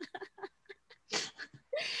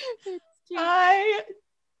 I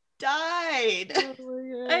died.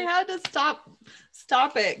 Oh I had to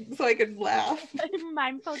stop it so I could laugh.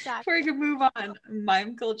 Michael Jackson. Before I could move on.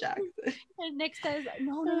 Michael Jackson. And Nick says,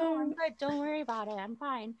 no, I'm good. Don't worry about it. I'm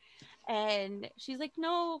fine. And she's like,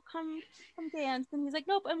 no, come dance. And he's like,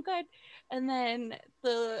 nope, I'm good. And then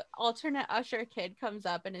the alternate usher kid comes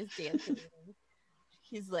up and is dancing.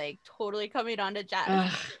 He's like totally coming on to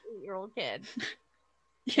Jess, 8-year-old kid.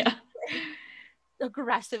 Yeah.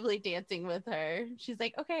 Aggressively dancing with her. She's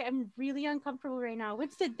like, okay, I'm really uncomfortable right now.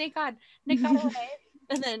 Winston, thank God. Nick got away.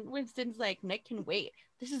 And then Winston's like, Nick can wait.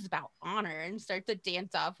 This is about honor, and starts to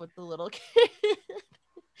dance off with the little kid.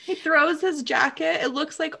 He throws his jacket. It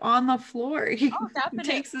looks like on the floor. He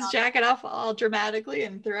takes his jacket off all dramatically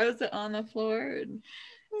and throws it on the floor. And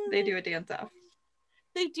they do a dance off.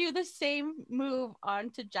 They do the same move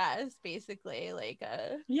onto Jess, basically, like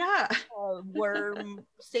a worm,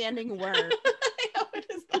 standing worm. I know, what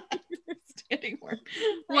is that? Standing worm.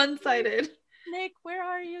 One-sided. Nick, where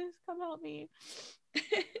are you? Come help me.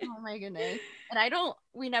 Oh my goodness. And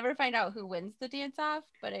we never find out who wins the dance off,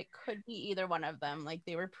 but it could be either one of them. Like,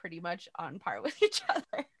 they were pretty much on par with each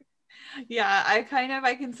other. Yeah, I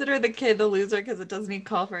consider the kid the loser because it doesn't even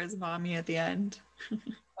call for his mommy at the end.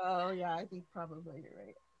 Oh yeah, I think probably you're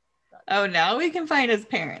right. Oh, now we can find his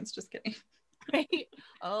parents. Just kidding. Right?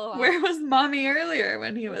 Oh, where was mommy earlier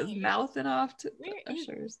when he was mouthing off to the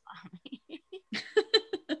ushers?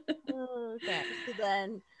 Okay, so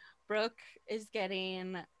then Brooke is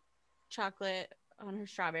getting chocolate on her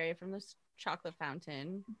strawberry from this chocolate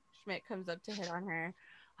fountain. Schmidt comes up to hit on her.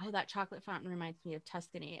 Oh, that chocolate fountain reminds me of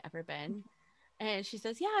Tuscany. Ever been? And she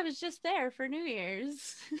says, yeah, I was just there for New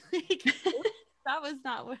Year's. Like, that was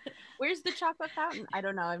not where's the chocolate fountain? I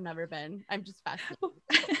don't know. I've never been. I'm just fascinated.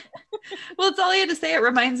 Well, it's all he had to say. It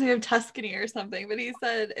reminds me of Tuscany or something, but he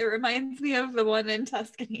said it reminds me of the one in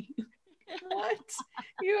Tuscany. What?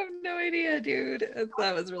 You have no idea, dude.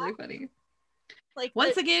 That was really funny. Like,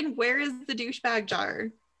 once again, where is the douchebag jar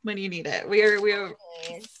when you need it? We are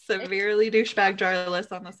severely douchebag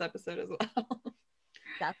jarless on this episode as well.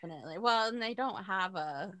 Definitely. Well, and they don't have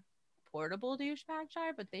a portable douchebag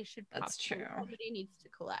jar, but they should. That's true. Somebody needs to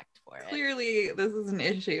collect for it. Clearly, this is an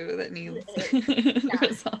issue that needs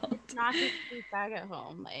resolved. It's not just douchebag at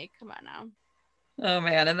home. Like, come on now. Oh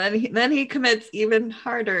man! And then he commits even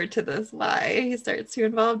harder to this lie. He starts to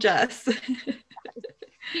involve Jess.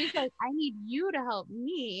 He's like, I need you to help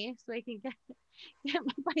me so I can get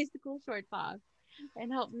my bicycle shorts off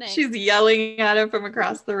and help Nick. She's yelling at him from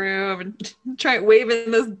across the room and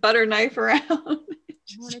waving this butter knife around.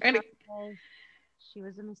 She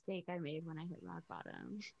was a mistake I made when I hit rock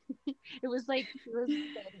bottom. It was like she was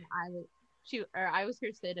Sid and I was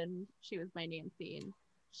her Sid and she was my Nancy, and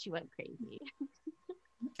she went crazy.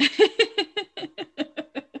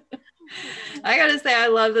 I gotta say, I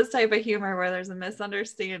love this type of humor where there's a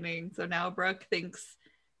misunderstanding. So now Brooke thinks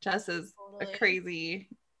Jess is a crazy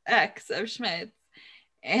ex of Schmidt's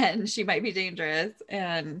and she might be dangerous,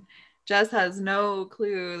 and Jess has no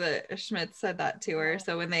clue that Schmidt said that to her.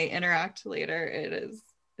 So when they interact later,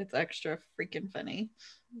 it's extra freaking funny.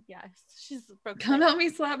 Yes, she's Brooke's come help me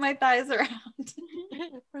slap my thighs around.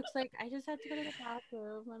 Brooke's like, I just had to go to the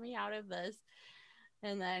bathroom. Let me out of this.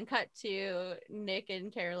 And then cut to Nick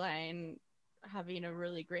and Caroline having a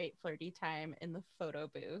really great flirty time in the photo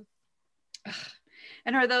booth.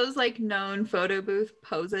 And are those like known photo booth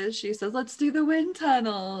poses? She says, let's do the wind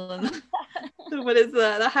tunnel. And what is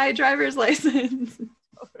the high driver's license?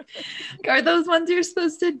 Are those ones you're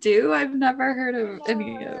supposed to do? I've never heard of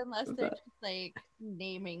any of unless they're just like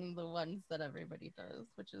naming the ones that everybody does,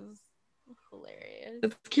 which is hilarious.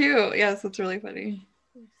 It's cute. Yes, it's really funny.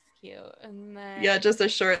 Cute. And then just a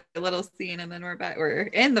short little scene, and then we're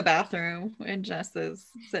in the bathroom and Jess is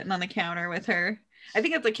sitting on the counter with her. I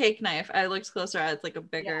think it's a cake knife. I looked closer at it. It's like a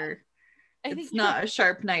bigger it's not a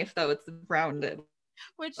sharp knife though, it's rounded,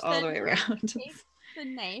 which all the way around. The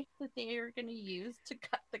knife that they are going to use to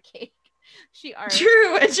cut the cake She already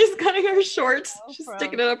True, and she's cutting her shorts. She's from-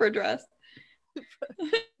 sticking it up her dress.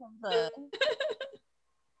 from the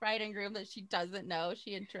bride and groom that she doesn't know.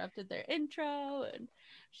 She interrupted their intro and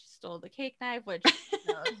she stole the cake knife, which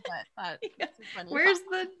knows, but Yeah. this is funny. Where's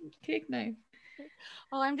the cake knife?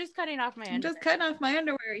 Oh, I'm just cutting off my I'm underwear. just cutting off my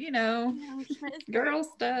underwear, you know, girl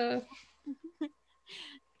stuff.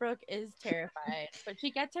 Brooke is terrified, but she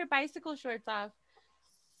gets her bicycle shorts off.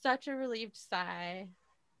 Such a relieved sigh.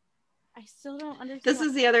 I still don't understand. This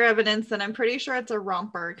is the other evidence that I'm pretty sure it's a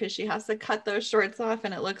romper because she has to cut those shorts off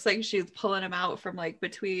and it looks like she's pulling them out from like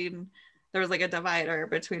between, there was like a divider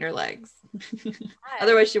between her legs.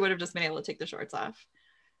 Otherwise she would have just been able to take the shorts off.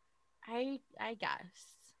 I guess.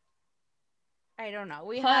 I don't know.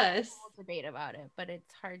 We Plus, have a whole debate about it, but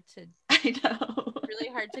it's hard to I know. really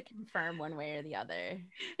hard to confirm one way or the other.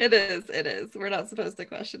 It is. We're not supposed to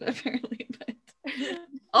question it apparently, but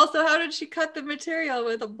also, how did she cut the material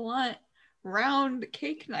with a blunt, round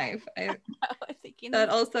cake knife? That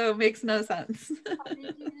also makes no sense.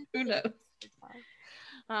 Who knows?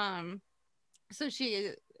 So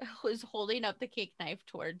she was holding up the cake knife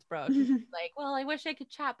towards Brooke. Like, well, I wish I could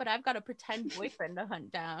chat, but I've got a pretend boyfriend to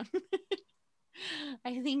hunt down.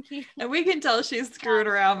 I think and we can tell she's screwing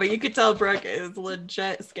around, but you could tell Brooke is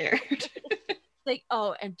legit scared. Like,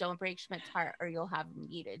 oh, and don't break Schmidt's heart or you'll have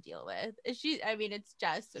me to deal with. It's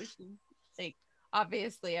Jess, so she's like,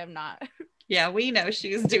 obviously I'm not. Yeah, we know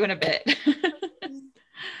she's doing a bit.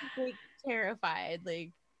 Like terrified,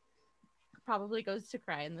 like probably goes to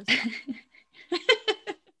cry in this.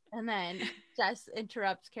 And then Jess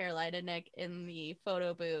interrupts Caroline and Nick in the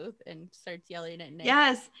photo booth and starts yelling at Nick.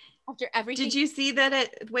 Yes. After everything. Did you see that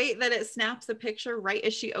it snaps a picture right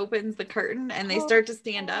as she opens the curtain and they start to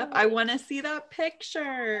stand up? I want to see that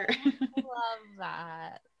picture. I love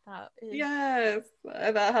that. Yes.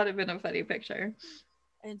 That had been a funny picture.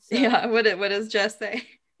 And so, yeah, what does Jess say?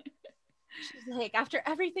 She's like, after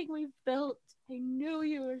everything we've built, I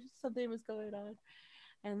knew something was going on.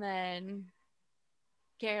 And then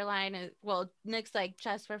Nick's like,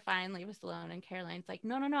 Jess, we're fine, leave us alone. And Caroline's like,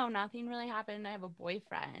 no, nothing really happened. I have a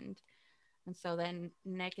boyfriend. And so then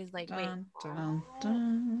Nick is like, wait. Dun,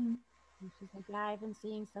 dun. And she's like, yeah, I've been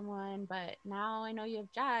seeing someone, but now I know you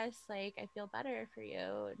have Jess. Like, I feel better for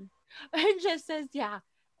you. And Jess says, yeah,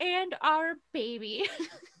 and our baby.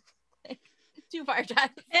 Like, too far, Jess.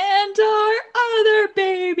 And our other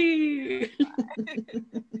baby.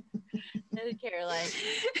 And Caroline.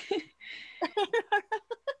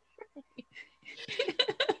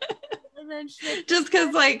 And then just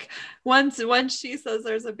because like once she says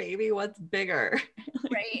there's a baby, what's bigger?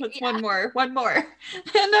 Right. What's one more and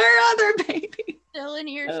our other baby still in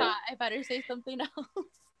earshot. I better say something else.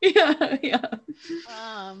 yeah.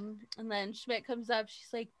 And then Schmidt comes up.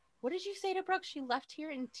 She's like, what did you say to Brooke? She left here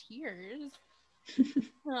in tears.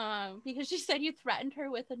 Because she said you threatened her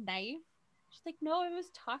with a knife. She's like, no, I was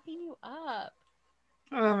talking you up.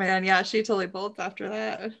 Oh man, yeah, she totally bolts after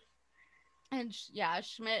that. And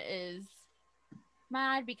Schmidt is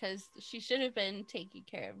mad because she should have been taking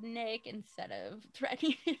care of Nick instead of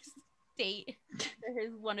threatening his date, or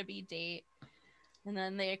his wannabe date. And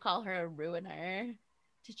then they call her a ruiner.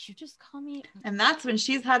 Did you just call me? And that's when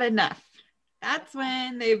she's had enough. That's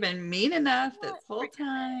when they've been mean enough this whole time.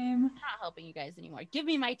 I'm not helping you guys anymore. Give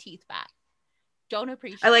me my teeth back. Don't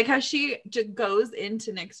appreciate. I like how she just goes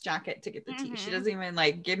into Nick's jacket to get the teeth. She doesn't even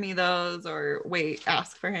like give me those or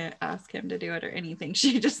ask him to do it or anything.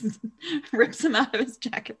 She just rips them out of his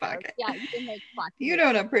jacket pocket. Yeah, you can like you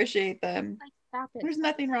don't appreciate them. Like, stop it. There's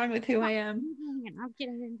nothing wrong with who I am. I'm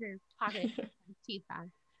getting in your pocket. Teeth back.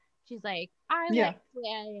 She's like, I like the way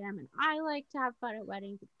I am, and I like to have fun at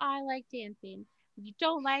weddings, and I like dancing. If you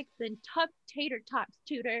don't like, then tuck tater tots,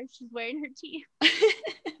 Tudor. She's wearing her teeth.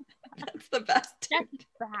 That's the best. That's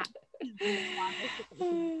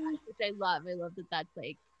which I love. I love that that's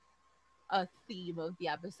like a theme of the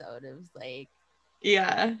episode. It was like,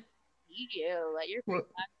 yeah, you let your freak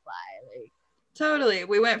fly. Like, totally.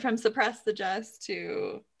 We went from suppress the Jess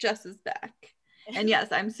to Jess is back. And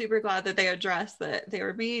yes, I'm super glad that they addressed that they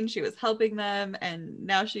were mean. She was helping them, and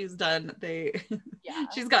now she's done.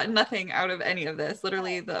 She's gotten nothing out of any of this.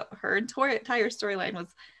 Literally, her entire storyline was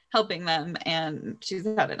helping them, and she's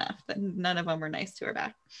had enough. That none of them were nice to her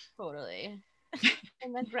back. Totally.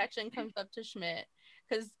 And then Gretchen comes up to Schmidt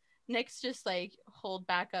because Nick's just like holed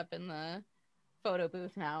back up in the photo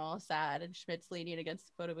booth now, all sad, and Schmidt's leaning against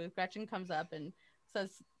the photo booth. Gretchen comes up and says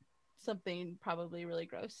something probably really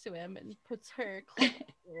gross to him and puts her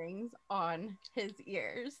earrings on his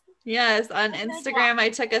ears. Yes, on Instagram I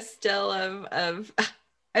took a still of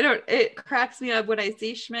it cracks me up when I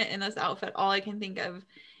see Schmidt in this outfit. All I can think of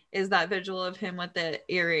is that visual of him with the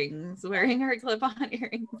earrings, wearing her clip-on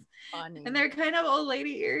earrings. Funny. And they're kind of old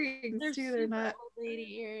lady earrings They're too. They're not old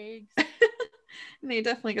lady earrings. And they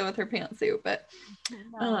definitely go with her pantsuit, but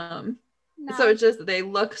No. So it's just they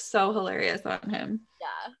look so hilarious on him.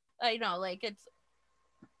 Yeah, I know. Like it's,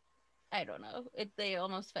 I don't know. They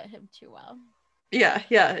almost fit him too well. Yeah.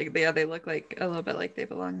 They look like a little bit like they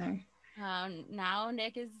belong there. Now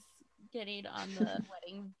Nick is getting on the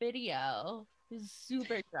wedding video. He's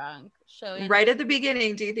super drunk, showing right at the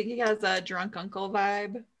beginning. Do you think he has a drunk uncle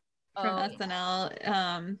vibe from SNL?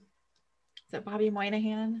 Yeah. Is it Bobby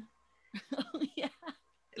Moynihan? Oh yeah.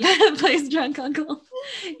 That plays drunk uncle.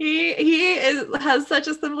 He has such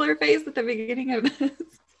a similar face at the beginning of this,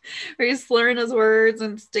 where he's slurring his words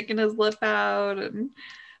and sticking his lip out and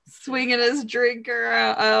swinging his drink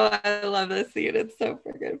around. Oh, I love this scene. It's so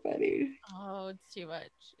freaking funny. Oh, it's too much.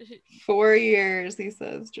 4 years, he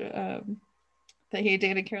says, that he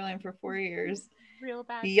dated Caroline for 4 years. Real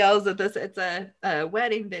bad. He yells at this. It's a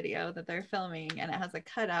wedding video that they're filming, and it has a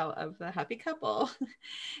cutout of the happy couple.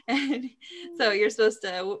 And so you're supposed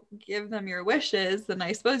to give them your wishes, and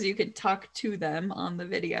I suppose you could talk to them on the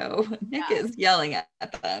video. Nick is yelling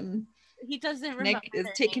at them. He doesn't remember. Nick is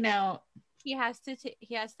taking out. He has to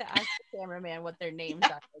ask the cameraman what their names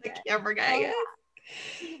are. The camera guy is.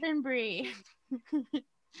 Stephen Bree. So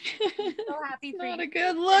happy for you. Not a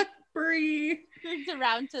good look, Bree. Turns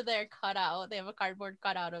around to their cutout. They have a cardboard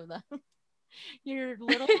cutout of them. Your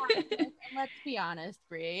little and let's be honest,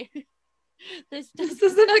 Bree. This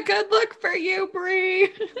isn't a good look for you, Bree.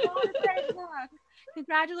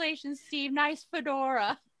 Congratulations, Steve. Nice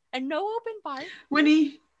fedora. And no open bar.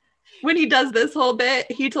 When he does this whole bit,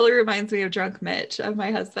 he totally reminds me of drunk Mitch, of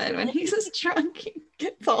my husband. When he's just drunk, he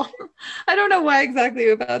gets all. I don't know why exactly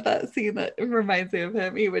about that scene that reminds me of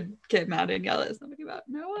him. He would get mad and yell at somebody about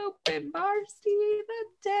no open bar, Steve.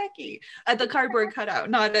 That's tacky. At the cardboard cutout,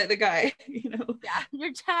 not at the guy. You know. Yeah,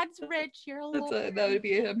 your dad's rich. You're a lawyer. That would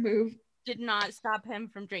be a move. Did not stop him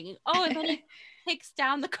from drinking. Oh, and then he takes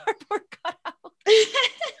down the cardboard cutout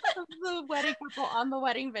of the wedding couple on the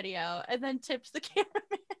wedding video, and then tips the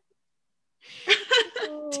cameraman.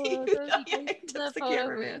 The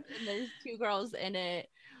cameraman. And there's 2 girls in it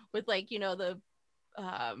with the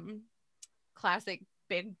classic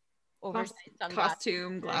big oversized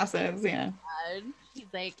costume glasses. Yeah. And he's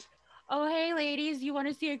like, "Oh hey ladies, you want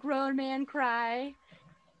to see a grown man cry?"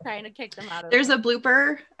 Trying to kick them out of There's a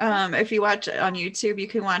blooper. If you watch it on YouTube, you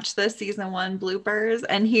can watch the season 1 bloopers,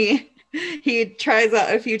 and he tries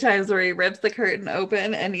out a few times where he rips the curtain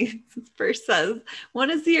open and he first says,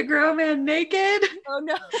 "Want to see a grown man naked?" Oh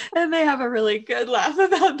no. And they have a really good laugh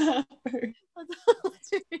about that.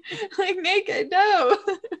 Like, naked, no.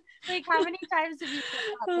 Like, how many times have you said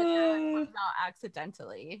that not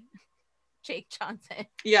accidentally? Jake Johnson.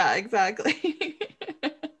 Yeah, exactly.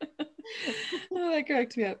 Oh, that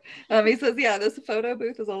cracked me up. He says, "Yeah, this photo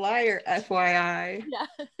booth is a liar, FYI."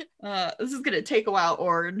 Yeah. This is gonna take a while,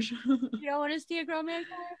 Orange. You don't want to see a grown man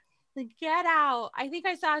cry? Then get out. I think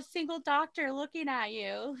I saw a single doctor looking at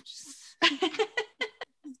you.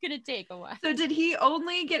 It's gonna take a while. So did he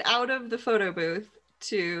only get out of the photo booth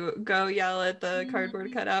to go yell at the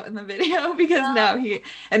cardboard cutout in the video? Because now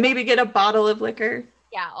and maybe get a bottle of liquor?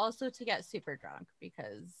 Yeah, also to get super drunk,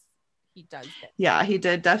 because he does get. Yeah, he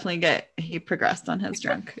did definitely he progressed on his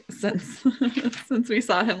drunk since we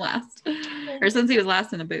saw him last, or since he was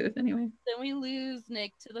last in the booth anyway. Then we lose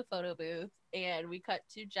Nick to the photo booth, and we cut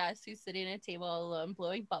to Jess, who's sitting at a table alone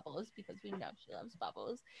blowing bubbles, because we know she loves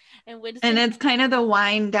bubbles. And it's kind of the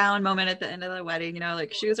wind down moment at the end of the wedding,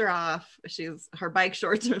 like shoes are off, her bike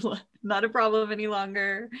shorts are not a problem any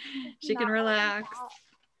longer, she can relax.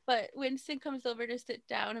 But Winston comes over to sit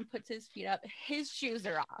down and puts his feet up. His shoes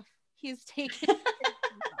are off. He's taken his shoes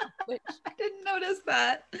off, which I didn't notice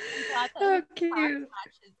that. So cute.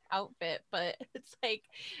 Match his outfit, but it's like,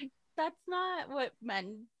 that's not what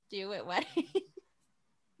men do at weddings.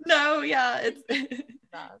 No, yeah, it's.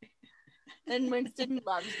 And Winston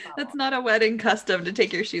loves bubbles. That's not a wedding custom to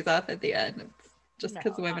take your shoes off at the end. It's just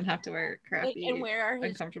because women have to wear crappy, and wear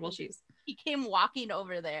uncomfortable shoes. He came walking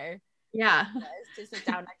over there. Yeah. To sit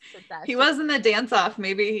down next to Jess. He was in the dance off.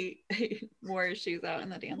 Maybe he wore his shoes out in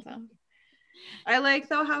the dance off. I like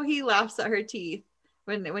though how he laughs at her teeth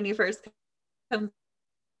when he first comes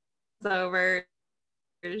over.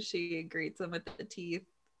 She greets him with the teeth.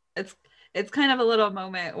 It's kind of a little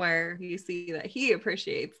moment where you see that he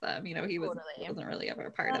appreciates them. He wasn't really ever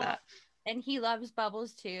a part of that. And he loves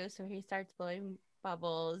bubbles too, so he starts blowing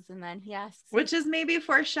Bubbles, and then he asks, which is maybe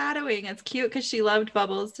foreshadowing. It's cute because she loved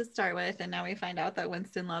Bubbles to start with, and now we find out that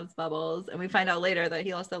Winston loves Bubbles, and we find out later that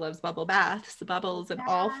he also loves bubble baths, Bubbles in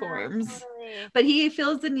all forms. Totally. But he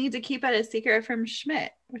feels the need to keep it a secret from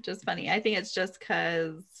Schmidt, which is funny. I think it's just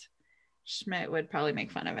because Schmidt would probably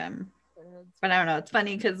make fun of him. But I don't know. It's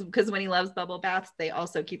funny because when he loves bubble baths, they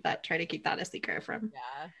also try to keep that a secret from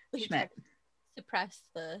Schmidt. Suppress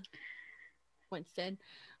the Winston.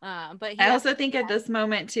 But I also think at this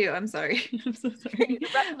moment too, I'm sorry. I'm so sorry.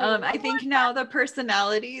 I think now the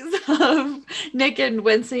personalities of Nick and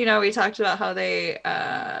Winston, we talked about how they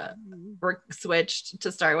were switched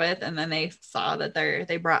to start with, and then they saw that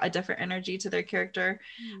they brought a different energy to their character.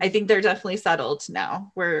 I think they're definitely settled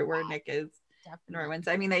now where Nick is. Nor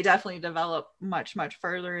Winston. I mean, they definitely develop much, much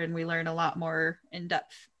further, and we learn a lot more in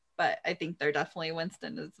depth. But I think they're definitely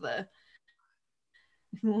Winston is the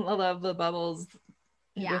love the Bubbles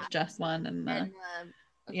with Jess one, and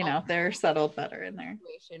they're settled better in there.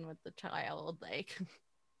 Situation with the child, like,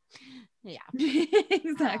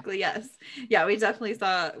 exactly. Yes, we definitely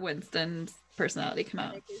saw Winston's personality come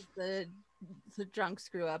out. Nick is the drunk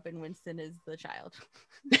screw up, and Winston is the child.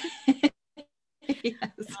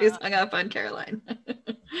 Yes, he's hung up on Caroline. But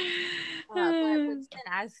Winston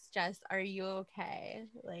asks Jess, "Are you okay?"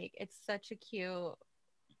 Like, it's such a cute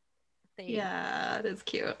thing. Yeah, it is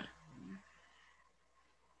cute.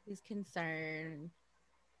 He's concerned.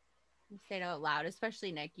 He say it out loud,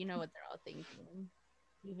 especially Nick. You know what they're all thinking.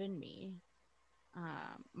 Even me.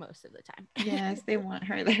 Most of the time. Yes, they want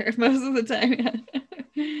her there most of the time.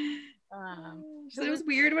 So it was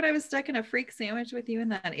weird when I was stuck in a freak sandwich with you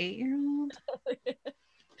and that 8-year-old.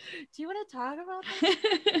 Do you want to talk about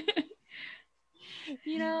that?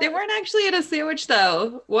 They weren't actually in a sandwich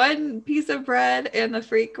though. One piece of bread and the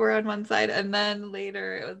freak were on one side, and then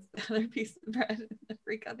later it was the other piece of bread and the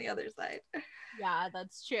freak on the other side. Yeah,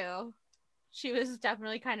 that's true. She was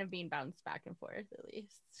definitely kind of being bounced back and forth, at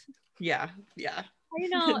least. Yeah. I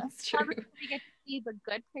know. It's true. We get to see the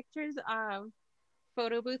good pictures of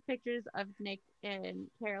photo booth pictures of Nick and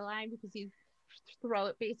Caroline, because he's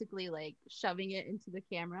basically like shoving it into the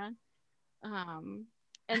camera.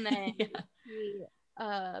 And then we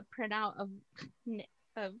print out of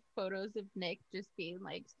photos of Nick just being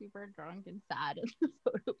like super drunk and sad in the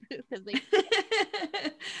photo booth, because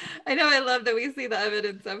I know, I love that we see the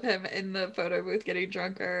evidence of him in the photo booth getting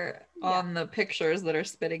drunker on the pictures that are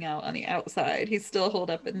spitting out on the outside. He's still holed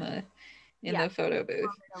up in the photo booth.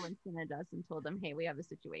 Winston and Dustin told them, "Hey, we have a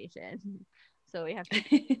situation, so we have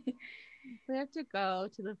to go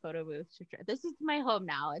to the photo booth to try. This is my home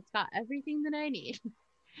now. It's got everything that I need."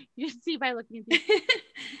 You see by looking at these,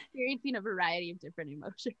 experiencing a variety of different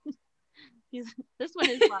emotions. This one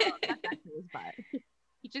is wild. That's actually his butt.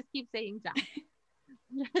 He just keeps saying Jack.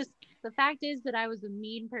 The fact is that I was a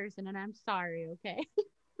mean person, and I'm sorry. Okay.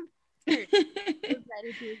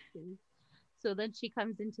 So then she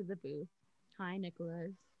comes into the booth. "Hi,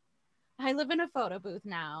 Nicholas. I live in a photo booth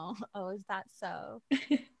now." "Oh, is that so?"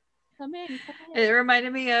 Come in. It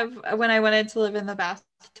reminded me of when I wanted to live in the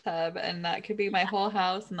bathtub, and that could be my whole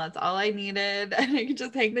house, and that's all I needed. And I could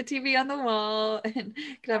just hang the TV on the wall and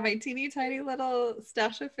could have my teeny tiny little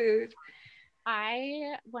stash of food.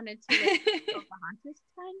 I wanted to live in a Pocahontas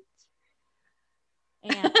tent.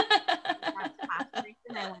 And that's half the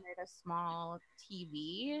reason I wanted a small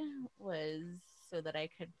TV, was so that I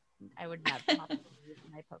would never have to leave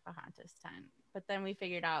my Pocahontas tent. But then we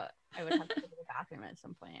figured out I would have to go to the bathroom at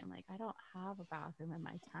some point. I'm like, I don't have a bathroom in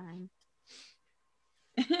my tent.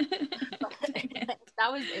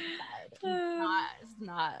 That was inside.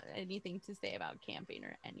 Not anything to say about camping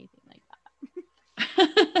or anything like that.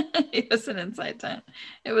 It was an inside tent.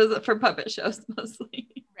 It was for puppet shows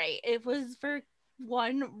mostly. Right. It was for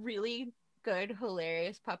one really good,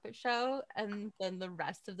 hilarious puppet show, and then the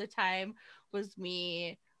rest of the time was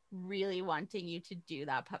me really wanting you to do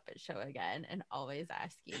that puppet show again and always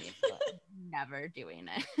asking you, but never doing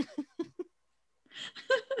it.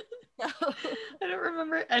 I don't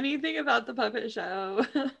remember anything about the puppet show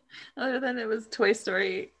other than it was Toy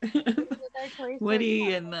Story.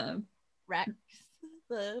 Woody and the Rex,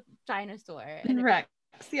 the dinosaur. And Rex,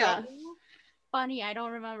 yeah. Funny, I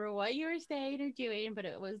don't remember what you were saying or doing, but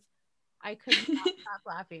I could not stop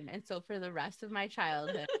laughing. And so for the rest of my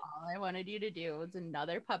childhood, all I wanted you to do was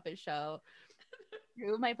another puppet show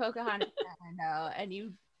through my Pocahontas window, and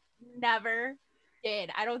you never did.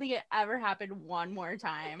 I don't think it ever happened one more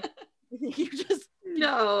time. You just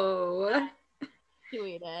no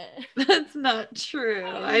doing it. That's not true.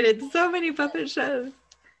 I did so many puppet shows.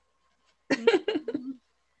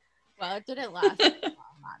 Well, it didn't last long,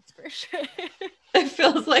 That's for sure. It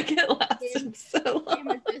feels like it lasted so I'm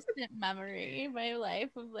long. a distant memory in my life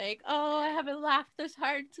of like, oh, I haven't laughed this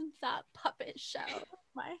hard since that puppet show.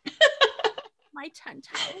 My 10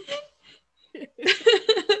 toes.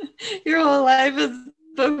 Your whole life is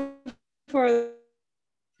before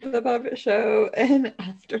the puppet show and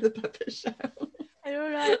after the puppet show. I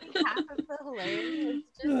don't know. I think half of the hilarious is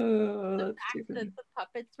just the That's too fact that funny. the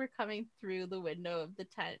puppets were coming through the window of the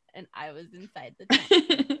tent and I was inside the tent,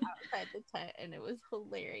 outside the tent, and it was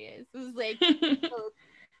hilarious. It was like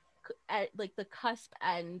at like the cusp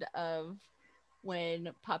end of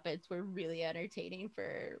when puppets were really entertaining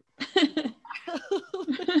for it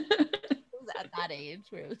was at that age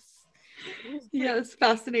where it was Yeah, it's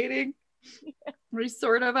fascinating. We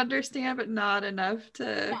sort of understand, but not enough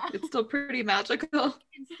to. It's still pretty magical. You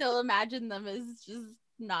can still imagine them as just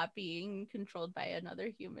not being controlled by another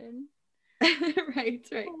human. Right.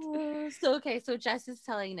 So Jess is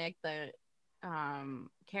telling Nick that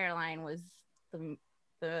Caroline was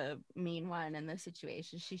the mean one in the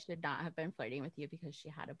situation. She should not have been flirting with you because she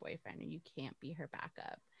had a boyfriend and you can't be her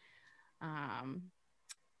backup. Am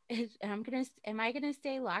I gonna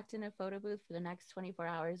stay locked in a photo booth for the next 24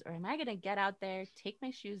 hours, or am I gonna get out there, take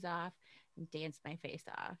my shoes off, and dance my face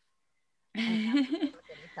off? And look at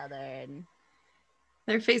each other, and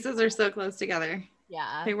their faces are so close together.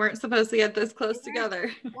 Yeah, they weren't supposed to get this close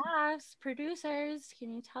together. Yes, producers, can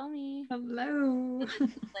you tell me? Hello.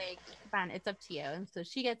 Like, fine, it's up to you. And so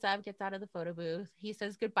she gets up, gets out of the photo booth. He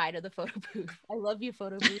says goodbye to the photo booth. I love you,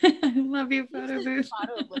 photo booth. I love you, photo booth.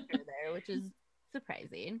 Bottle of liquor there, which is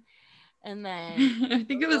surprising. And then I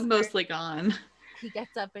think it was mostly gone. He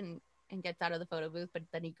gets up and gets out of the photo booth, but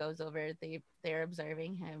then he goes over. They're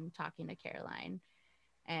observing him talking to Caroline,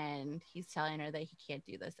 and he's telling her that he can't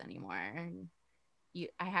do this anymore. And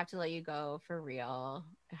I have to let you go for real.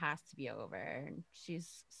 It has to be over. And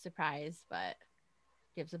she's surprised, but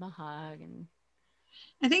gives him a hug. And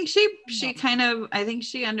I think she kind of, I think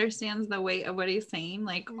she understands the weight of what he's saying.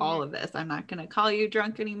 Like, all of this, I'm not going to call you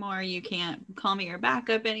drunk anymore. You can't call me your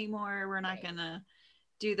backup anymore. We're not going to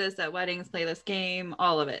do this at weddings, play this game.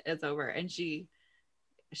 All of it is over. And she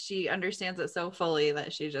understands it so fully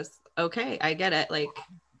that she just, okay, I get it. Like,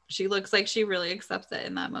 she looks like she really accepts it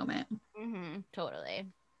in that moment. Totally.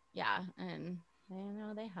 Yeah. And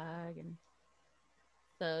they hug, and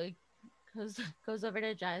so goes over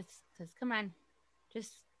to Jess, says, come on,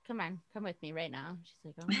 just come with me right now. She's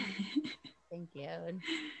like, oh, thank you. And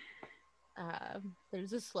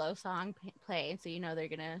there's a slow song playing, so they're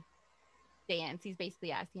gonna dance. He's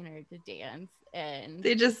basically asking her to dance, and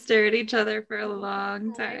they just stare at each other for a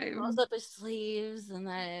long time. He rolls up his sleeves, and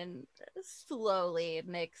then slowly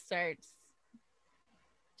Nick starts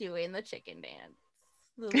doing the chicken dance.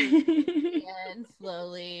 And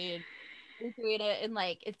slowly doing it in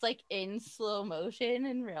it's like in slow motion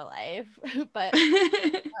in real life, but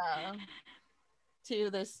to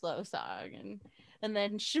this slow song, and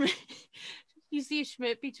then Schmidt, you see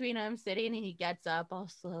Schmidt between them sitting, and he gets up all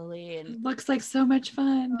slowly and it looks like so much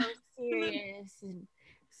fun. So serious and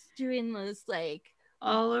doing this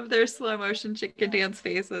all of their slow motion chicken dance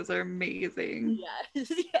faces are amazing.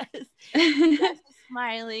 Yes. Yes,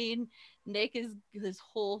 smiling. Nick his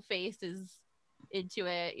whole face is into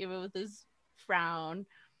it, even with his frown.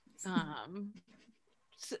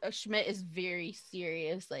 Schmidt is very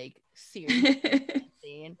serious, serious.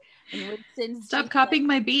 And Winston, stop copying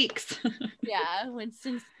my beaks. Yeah,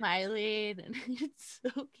 Winston's smiling, and it's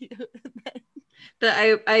so cute.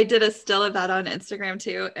 I did a still of that on Instagram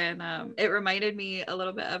too, and it reminded me a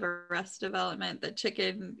little bit of Arrested Development. The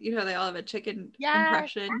chicken, they all have a chicken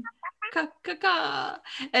impression.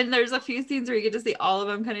 And there's a few scenes where you get to see all of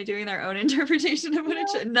them kind of doing their own interpretation of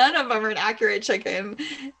what none of them are an accurate chicken.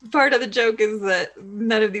 Part of the joke is that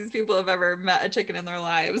none of these people have ever met a chicken in their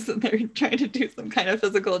lives, and they're trying to do some kind of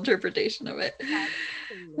physical interpretation of it.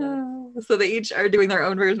 So they each are doing their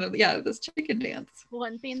own version of this chicken dance.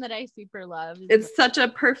 One thing that I super love is it's such a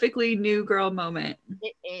perfectly new girl moment.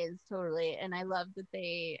 It is, totally. And I love that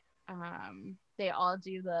they all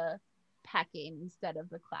do the pecking instead of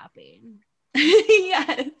the clapping.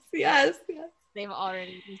 yes. They've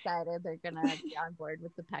already decided they're gonna be on board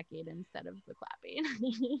with the pecking instead of the clapping.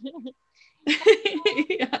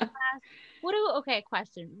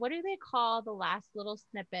 Question. What do they call the last little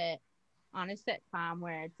snippet on a sitcom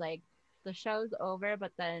where it's like the show's over,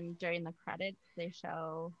 but then during the credits they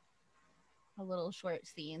show a little short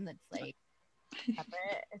scene that's separate?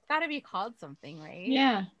 It's got to be called something, right?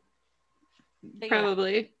 Yeah,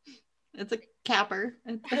 probably. It's a capper.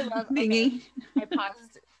 Thingy. I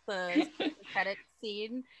paused the credit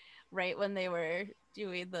scene right when they were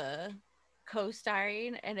doing the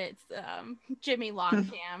co-starring, and it's Jimmy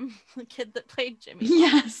Longjam, the kid that played Jimmy.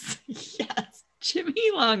 Yes, yes,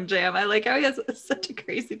 Jimmy Longjam. I like how he has such a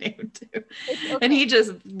crazy name too, and he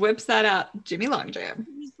just whips that out, Jimmy Longjam.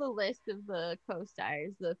 Here's the list of the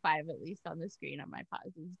co-stars, the 5 at least on the screen on my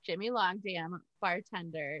pauses: Jimmy Longjam,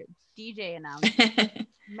 bartender, DJ announcer,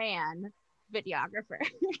 man, videographer.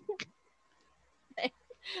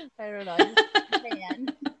 I don't know,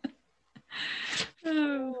 man.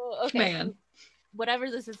 Oh, okay, man.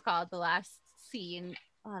 Whatever this is called, the last scene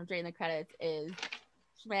during the credits is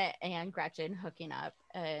Schmidt and Gretchen hooking up,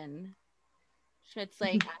 and Schmidt's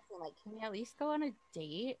like asking, like, can we at least go on a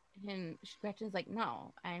date? And Gretchen's like,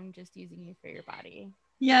 no, I'm just using you for your body.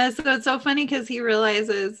 Yeah, so it's so funny because he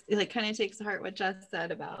realizes, like, kind of takes to heart what Jess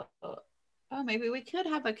said about, oh, maybe we could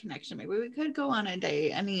have a connection, maybe we could go on a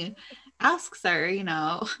date, and he asks her, you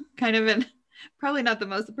know, kind of in probably not the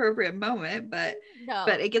most appropriate moment, but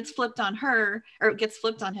it gets flipped on her, or it gets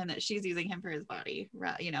flipped on him that she's using him for his body,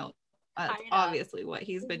 you know. Obviously what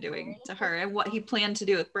he's been doing to her and what he planned to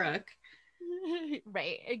do with Brooke.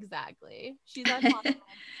 Right, exactly. She's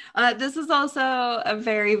on this is also a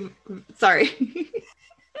very sorry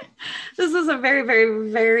this is a very,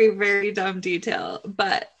 very, very, very dumb detail,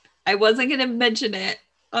 but I wasn't going to mention it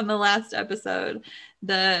on the last episode.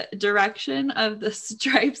 The direction of the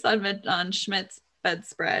stripes on Schmidt's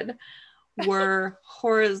bedspread were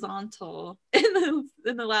horizontal in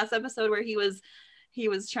the last episode, where he was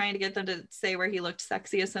trying to get them to say where he looked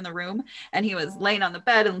sexiest in the room, and he was laying on the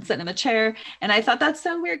bed and sitting in the chair, and I thought that's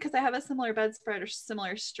so weird because I have a similar bedspread or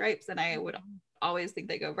similar stripes, and I would always think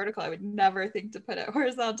they go vertical. I would never think to put it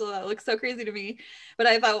horizontal. That looks so crazy to me, but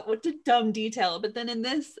I thought, what a dumb detail. But then in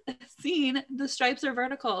this scene, the stripes are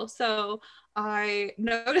vertical, so I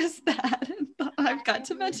noticed that and thought I've got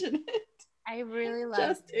to mention it. I really love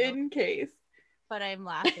just it, in case. But I'm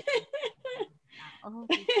laughing.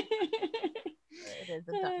 It is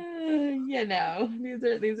a dumb you know,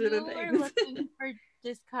 these are the things. We're looking for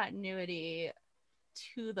discontinuity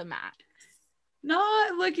to the max.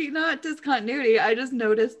 Not discontinuity. I just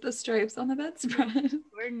noticed the stripes on the bedspread.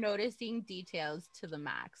 We're noticing details to the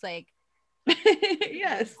max, like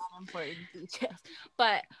yes, important details.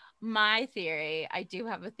 But my theory, I do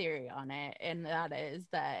have a theory on it, and that is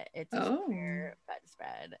that it's a square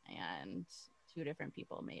bedspread, and 2 different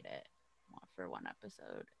people made it for one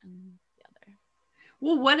episode and the other.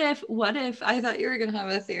 Well, what if I thought you were gonna have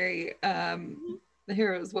a theory?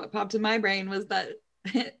 Here was what popped in my brain was that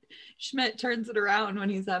Schmidt turns it around when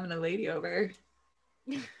he's having a lady over.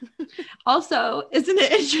 Also, isn't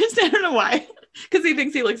it interesting? I don't know why, because he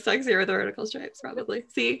thinks he looks sexier with the vertical stripes, probably.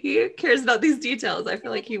 See, he cares about these details. I feel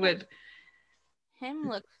like he would. Him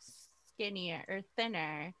look skinnier or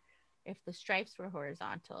thinner if the stripes were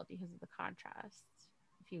horizontal because of the contrast.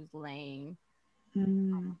 If he was laying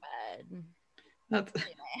on the bed.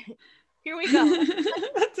 Here we go.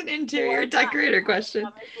 That's an interior decorator question.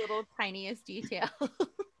 Little tiniest detail.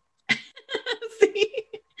 See,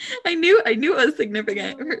 I knew it was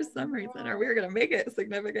significant for some reason, or we were gonna make it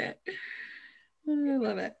significant. I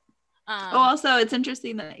love it. Also, it's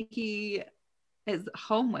interesting that he is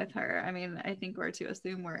home with her. I mean, I think we're to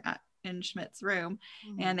assume we're in Schmidt's room,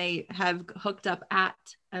 and they have hooked up at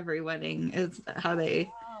every wedding is how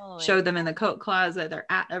they showed them in the coat closet.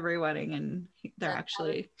 They're at every wedding, and they're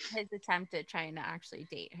actually his attempt at trying to actually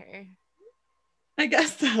date her. I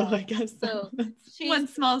guess so. One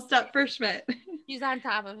small step for Schmidt. She's on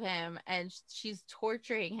top of him, and she's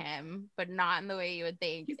torturing him, but not in the way you would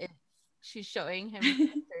think. She's showing him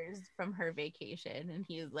pictures from her vacation, and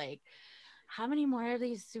he's like, how many more of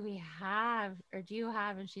these do we have, or do you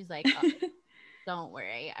have? And she's like, oh, don't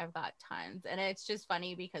worry, I've got tons. And it's just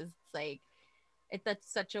funny because it's like,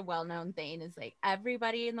 that's such a well-known thing, is like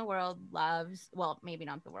everybody in the world loves, well, maybe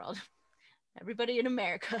not the world, everybody in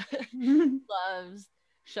America loves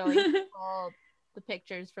showing people the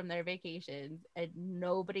pictures from their vacations, and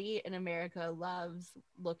nobody in America loves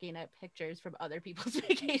looking at pictures from other people's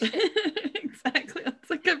vacations. Exactly,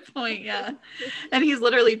 that's a good point. Yeah. And he's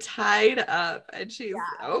literally tied up, and she's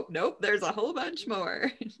oh nope, there's a whole bunch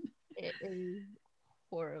more. It is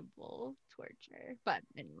horrible torture, but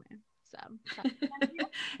anyway.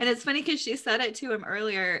 And it's funny because she said it to him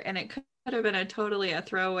earlier, and it could have been a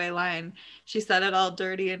throwaway line. She said it all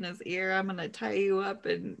dirty in his ear. I'm gonna tie you up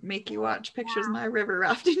and make you watch pictures of my river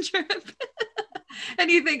rafting trip.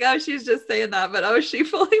 And you think, oh, she's just saying that, but she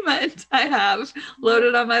fully meant I have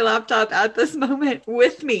loaded on my laptop at this moment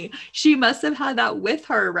with me. She must have had that with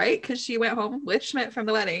her, right? Because she went home with Schmidt from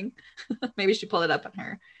the wedding. Maybe she pulled it up on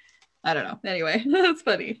her. I don't know. Anyway, that's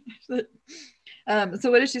funny.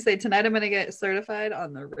 So what did she say? Tonight I'm gonna get certified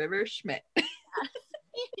on the River Schmidt.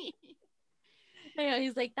 I know,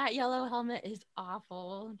 he's like, that yellow helmet is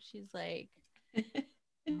awful. She's like,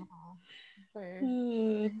 oh,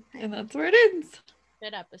 and that's where it ends.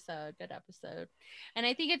 Good episode. And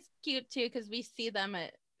I think it's cute too because we see them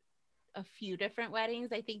at a few different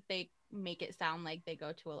weddings. I think they make it sound like they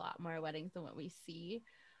go to a lot more weddings than what we see.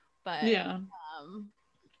 But yeah,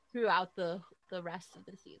 throughout the rest of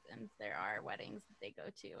the seasons, there are weddings that they go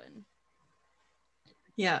to. And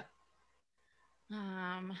yeah.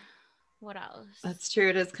 What else? That's true.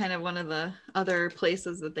 It is kind of one of the other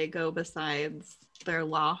places that they go besides their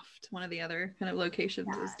loft. One of the other kind of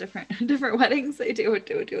locations is different weddings. They do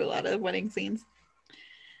a lot of wedding scenes.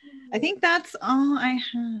 I think that's all I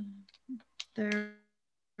have. There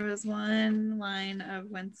was one line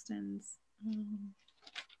of Winston's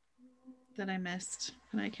that I missed,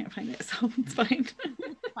 and I can't find it, so it's fine.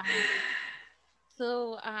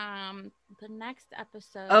 So the next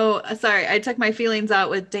episode. Oh, sorry. I took my feelings out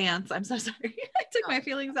with Dance. I'm so sorry. I took my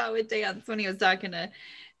feelings out with Dance when he was talking to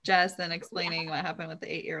Jess and explaining what happened with the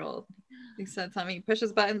 8-year-old. He said something, he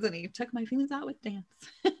pushes buttons, and he took my feelings out with Dance.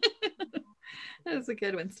 That was a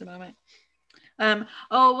good Winston moment. But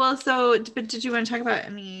did you want to talk about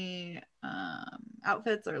any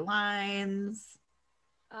outfits or lines?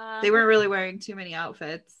 They weren't really wearing too many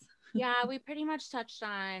outfits. Yeah, we pretty much touched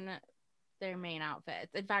on their main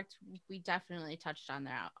outfits. In fact, we definitely touched on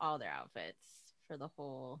all their outfits for the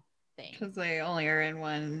whole thing because they only are in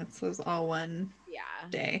one. This was all one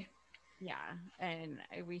day. Yeah, and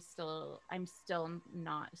I'm still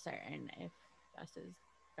not certain if Jess's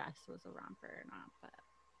dress was a romper or not, but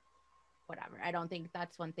whatever. I don't think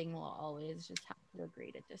that's one thing we'll always just have to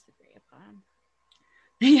agree to disagree upon.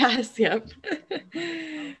 Yes, yep.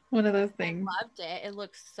 One of those things. I loved it. It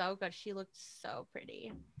looks so good. She looked so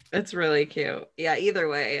pretty. It's really cute. Yeah, either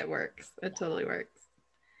way it works. It totally works.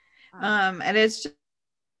 And it's just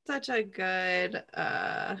such a good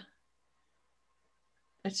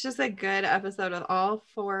it's just a good episode with all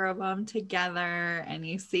 4 of them together, and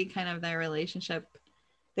you see kind of their relationship.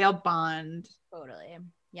 They all bond. Totally.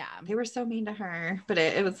 Yeah. They were so mean to her, but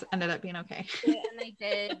it was ended up being okay. And they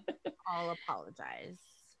did all apologize.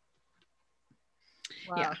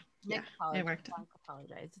 Well, Nick it worked.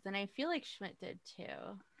 Apologized, and I feel like Schmidt did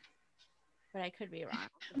too, but I could be wrong.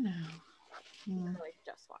 No, I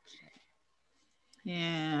just watched it.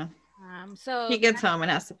 Yeah. So he gets home and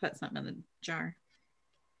has to put something in the jar.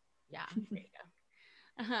 Yeah, there you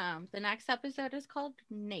go. The next episode is called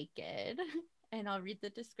Naked, and I'll read the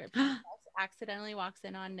description. Jess accidentally walks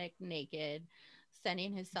in on Nick naked,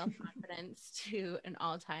 sending his self-confidence to an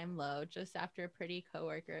all-time low just after a pretty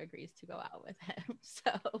coworker agrees to go out with him.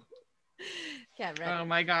 So get ready. Oh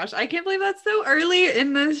my gosh, I can't believe that's so early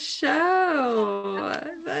in the show.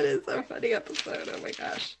 That is a funny episode. Oh my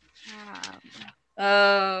gosh.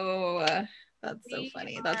 That's so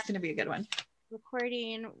funny. That's gonna be a good one.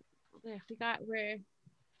 Recording.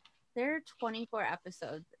 There are 24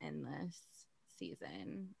 episodes in this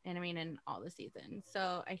season, and I mean in all the seasons,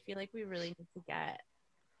 so I feel like we really need to get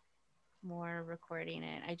more recording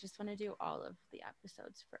in. I just want to do all of the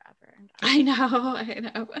episodes forever. I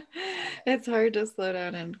know it's hard to slow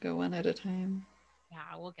down and go one at a time.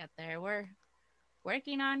 Yeah, we'll get there. We're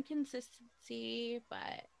working on consistency,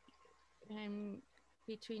 but in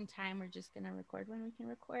between time we're just gonna record when we can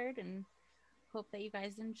record, and hope that you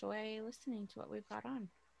guys enjoy listening to what we've got on.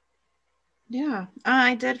 Yeah.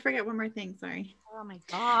 I did forget one more thing. Sorry. Oh my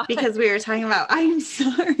God. Because we were talking about, I'm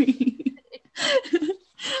sorry.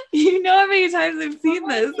 You know how many times I've seen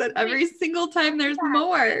this, and every single time there's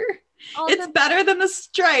more. It's better than the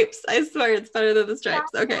stripes. I swear it's better than the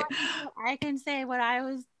stripes. Okay. I can say what I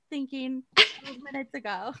was thinking 2 minutes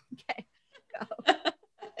ago. Okay. Go.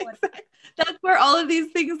 Exactly. That's where all of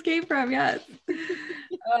these things came from. Yes.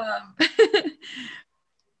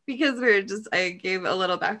 Because I gave a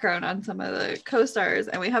little background on some of the co-stars,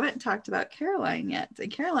 and we haven't talked about Caroline yet.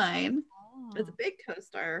 And Caroline is a big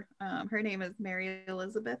co-star. Her name is Mary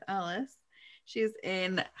Elizabeth Ellis. She's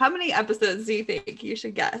in, how many episodes do you think? You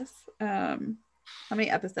should guess. How many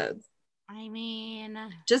episodes? I mean,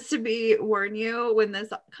 just to warn you, when this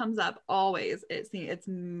comes up, always it's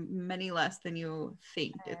many less than you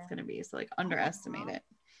think it's going to be. So like underestimate it.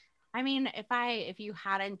 I mean, if you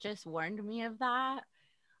hadn't just warned me of that,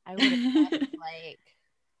 I would have said like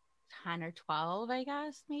 10 or 12, I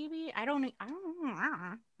guess, maybe. I don't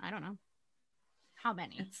know. How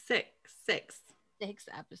many? It's six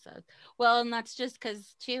episodes. Well, and that's just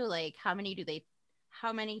because too, like how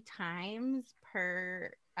many times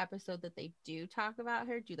per episode that they do talk about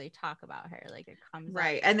her, do they talk about her? Like it comes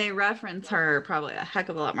right. up. And they reference her probably a heck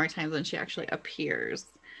of a lot more times than she actually appears.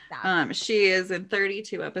 That's She is in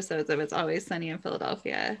 32 episodes of It's Always Sunny in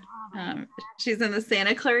Philadelphia. She's in the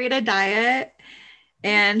Santa Clarita Diet,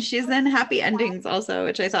 and she's in Happy Endings also,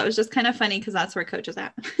 which I thought was just kind of funny because that's where Coach is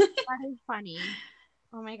at. that is funny.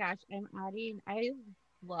 Oh my gosh, I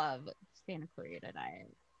love Santa Clarita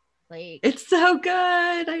Diet. Like it's so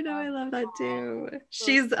good. I know, I love that too.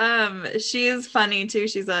 She's funny too.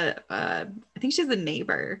 She's I think she's a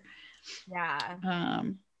neighbor. Yeah.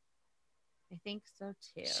 I think so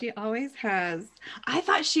too. She always has. I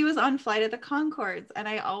thought she was on Flight of the Conchords, and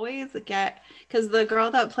I always get, because the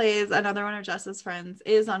girl that plays another one of Jess's friends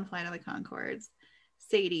is on Flight of the Conchords,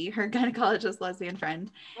 Sadie, her gynecologist lesbian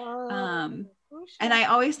friend. And I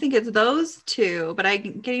always think it's those two, but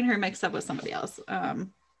I'm getting her mixed up with somebody else.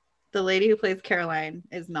 The lady who plays Caroline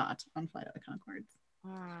is not on Flight of the Conchords.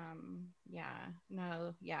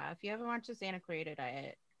 If you ever watch the Santa Clarita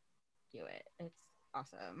Diet, do it. It's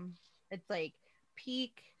awesome. It's like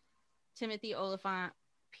peak Timothy Oliphant,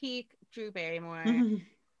 peak Drew Barrymore,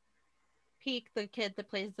 peak the kid that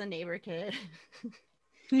plays the neighbor kid.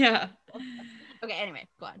 Yeah. Okay, anyway,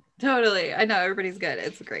 go on. Totally. I know, everybody's good.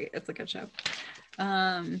 It's great. It's a good show.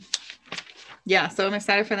 Yeah, so I'm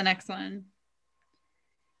excited for the next one.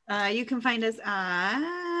 You can find us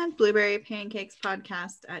at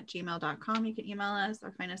blueberrypancakespodcast@gmail.com. You can email us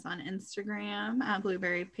or find us on Instagram at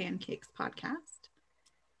blueberrypancakespodcast.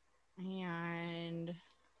 And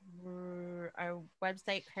our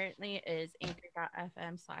website currently is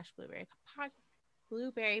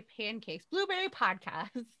anchor.fm/blueberry pancakes. Blueberry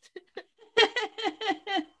podcast.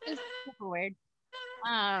 It's a word.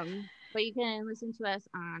 But you can listen to us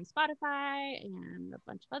on Spotify and a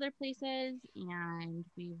bunch of other places. And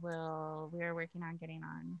we're working on getting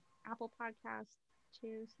on Apple Podcasts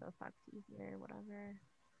too. So if that's easier, whatever.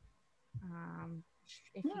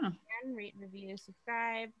 If you can, rate, review,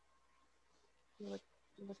 subscribe. Do what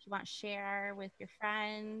you want, share with your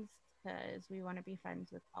friends, because we want to be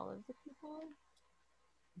friends with all of the people.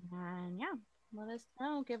 And yeah, let us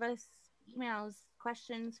know. Give us emails,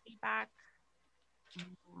 questions, feedback.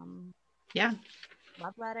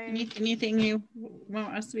 Love letters. Anything you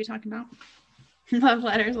want us to be talking about? Love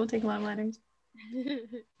letters. We'll take love letters.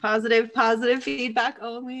 Positive feedback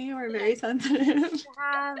only. We're very sensitive. If you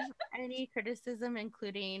have any criticism,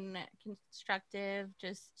 including constructive,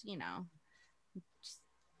 just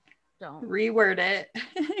don't reword it.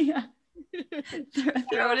 Yeah.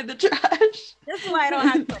 Throw it in the trash. This is why I don't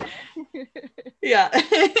have Twitter. Yeah.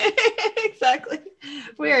 Exactly.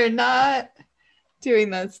 We are not doing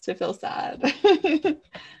this to feel sad.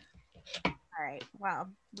 All right. Well,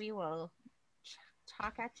 we will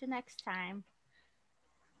talk at you next time.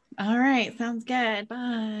 All right. Sounds good.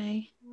 Bye.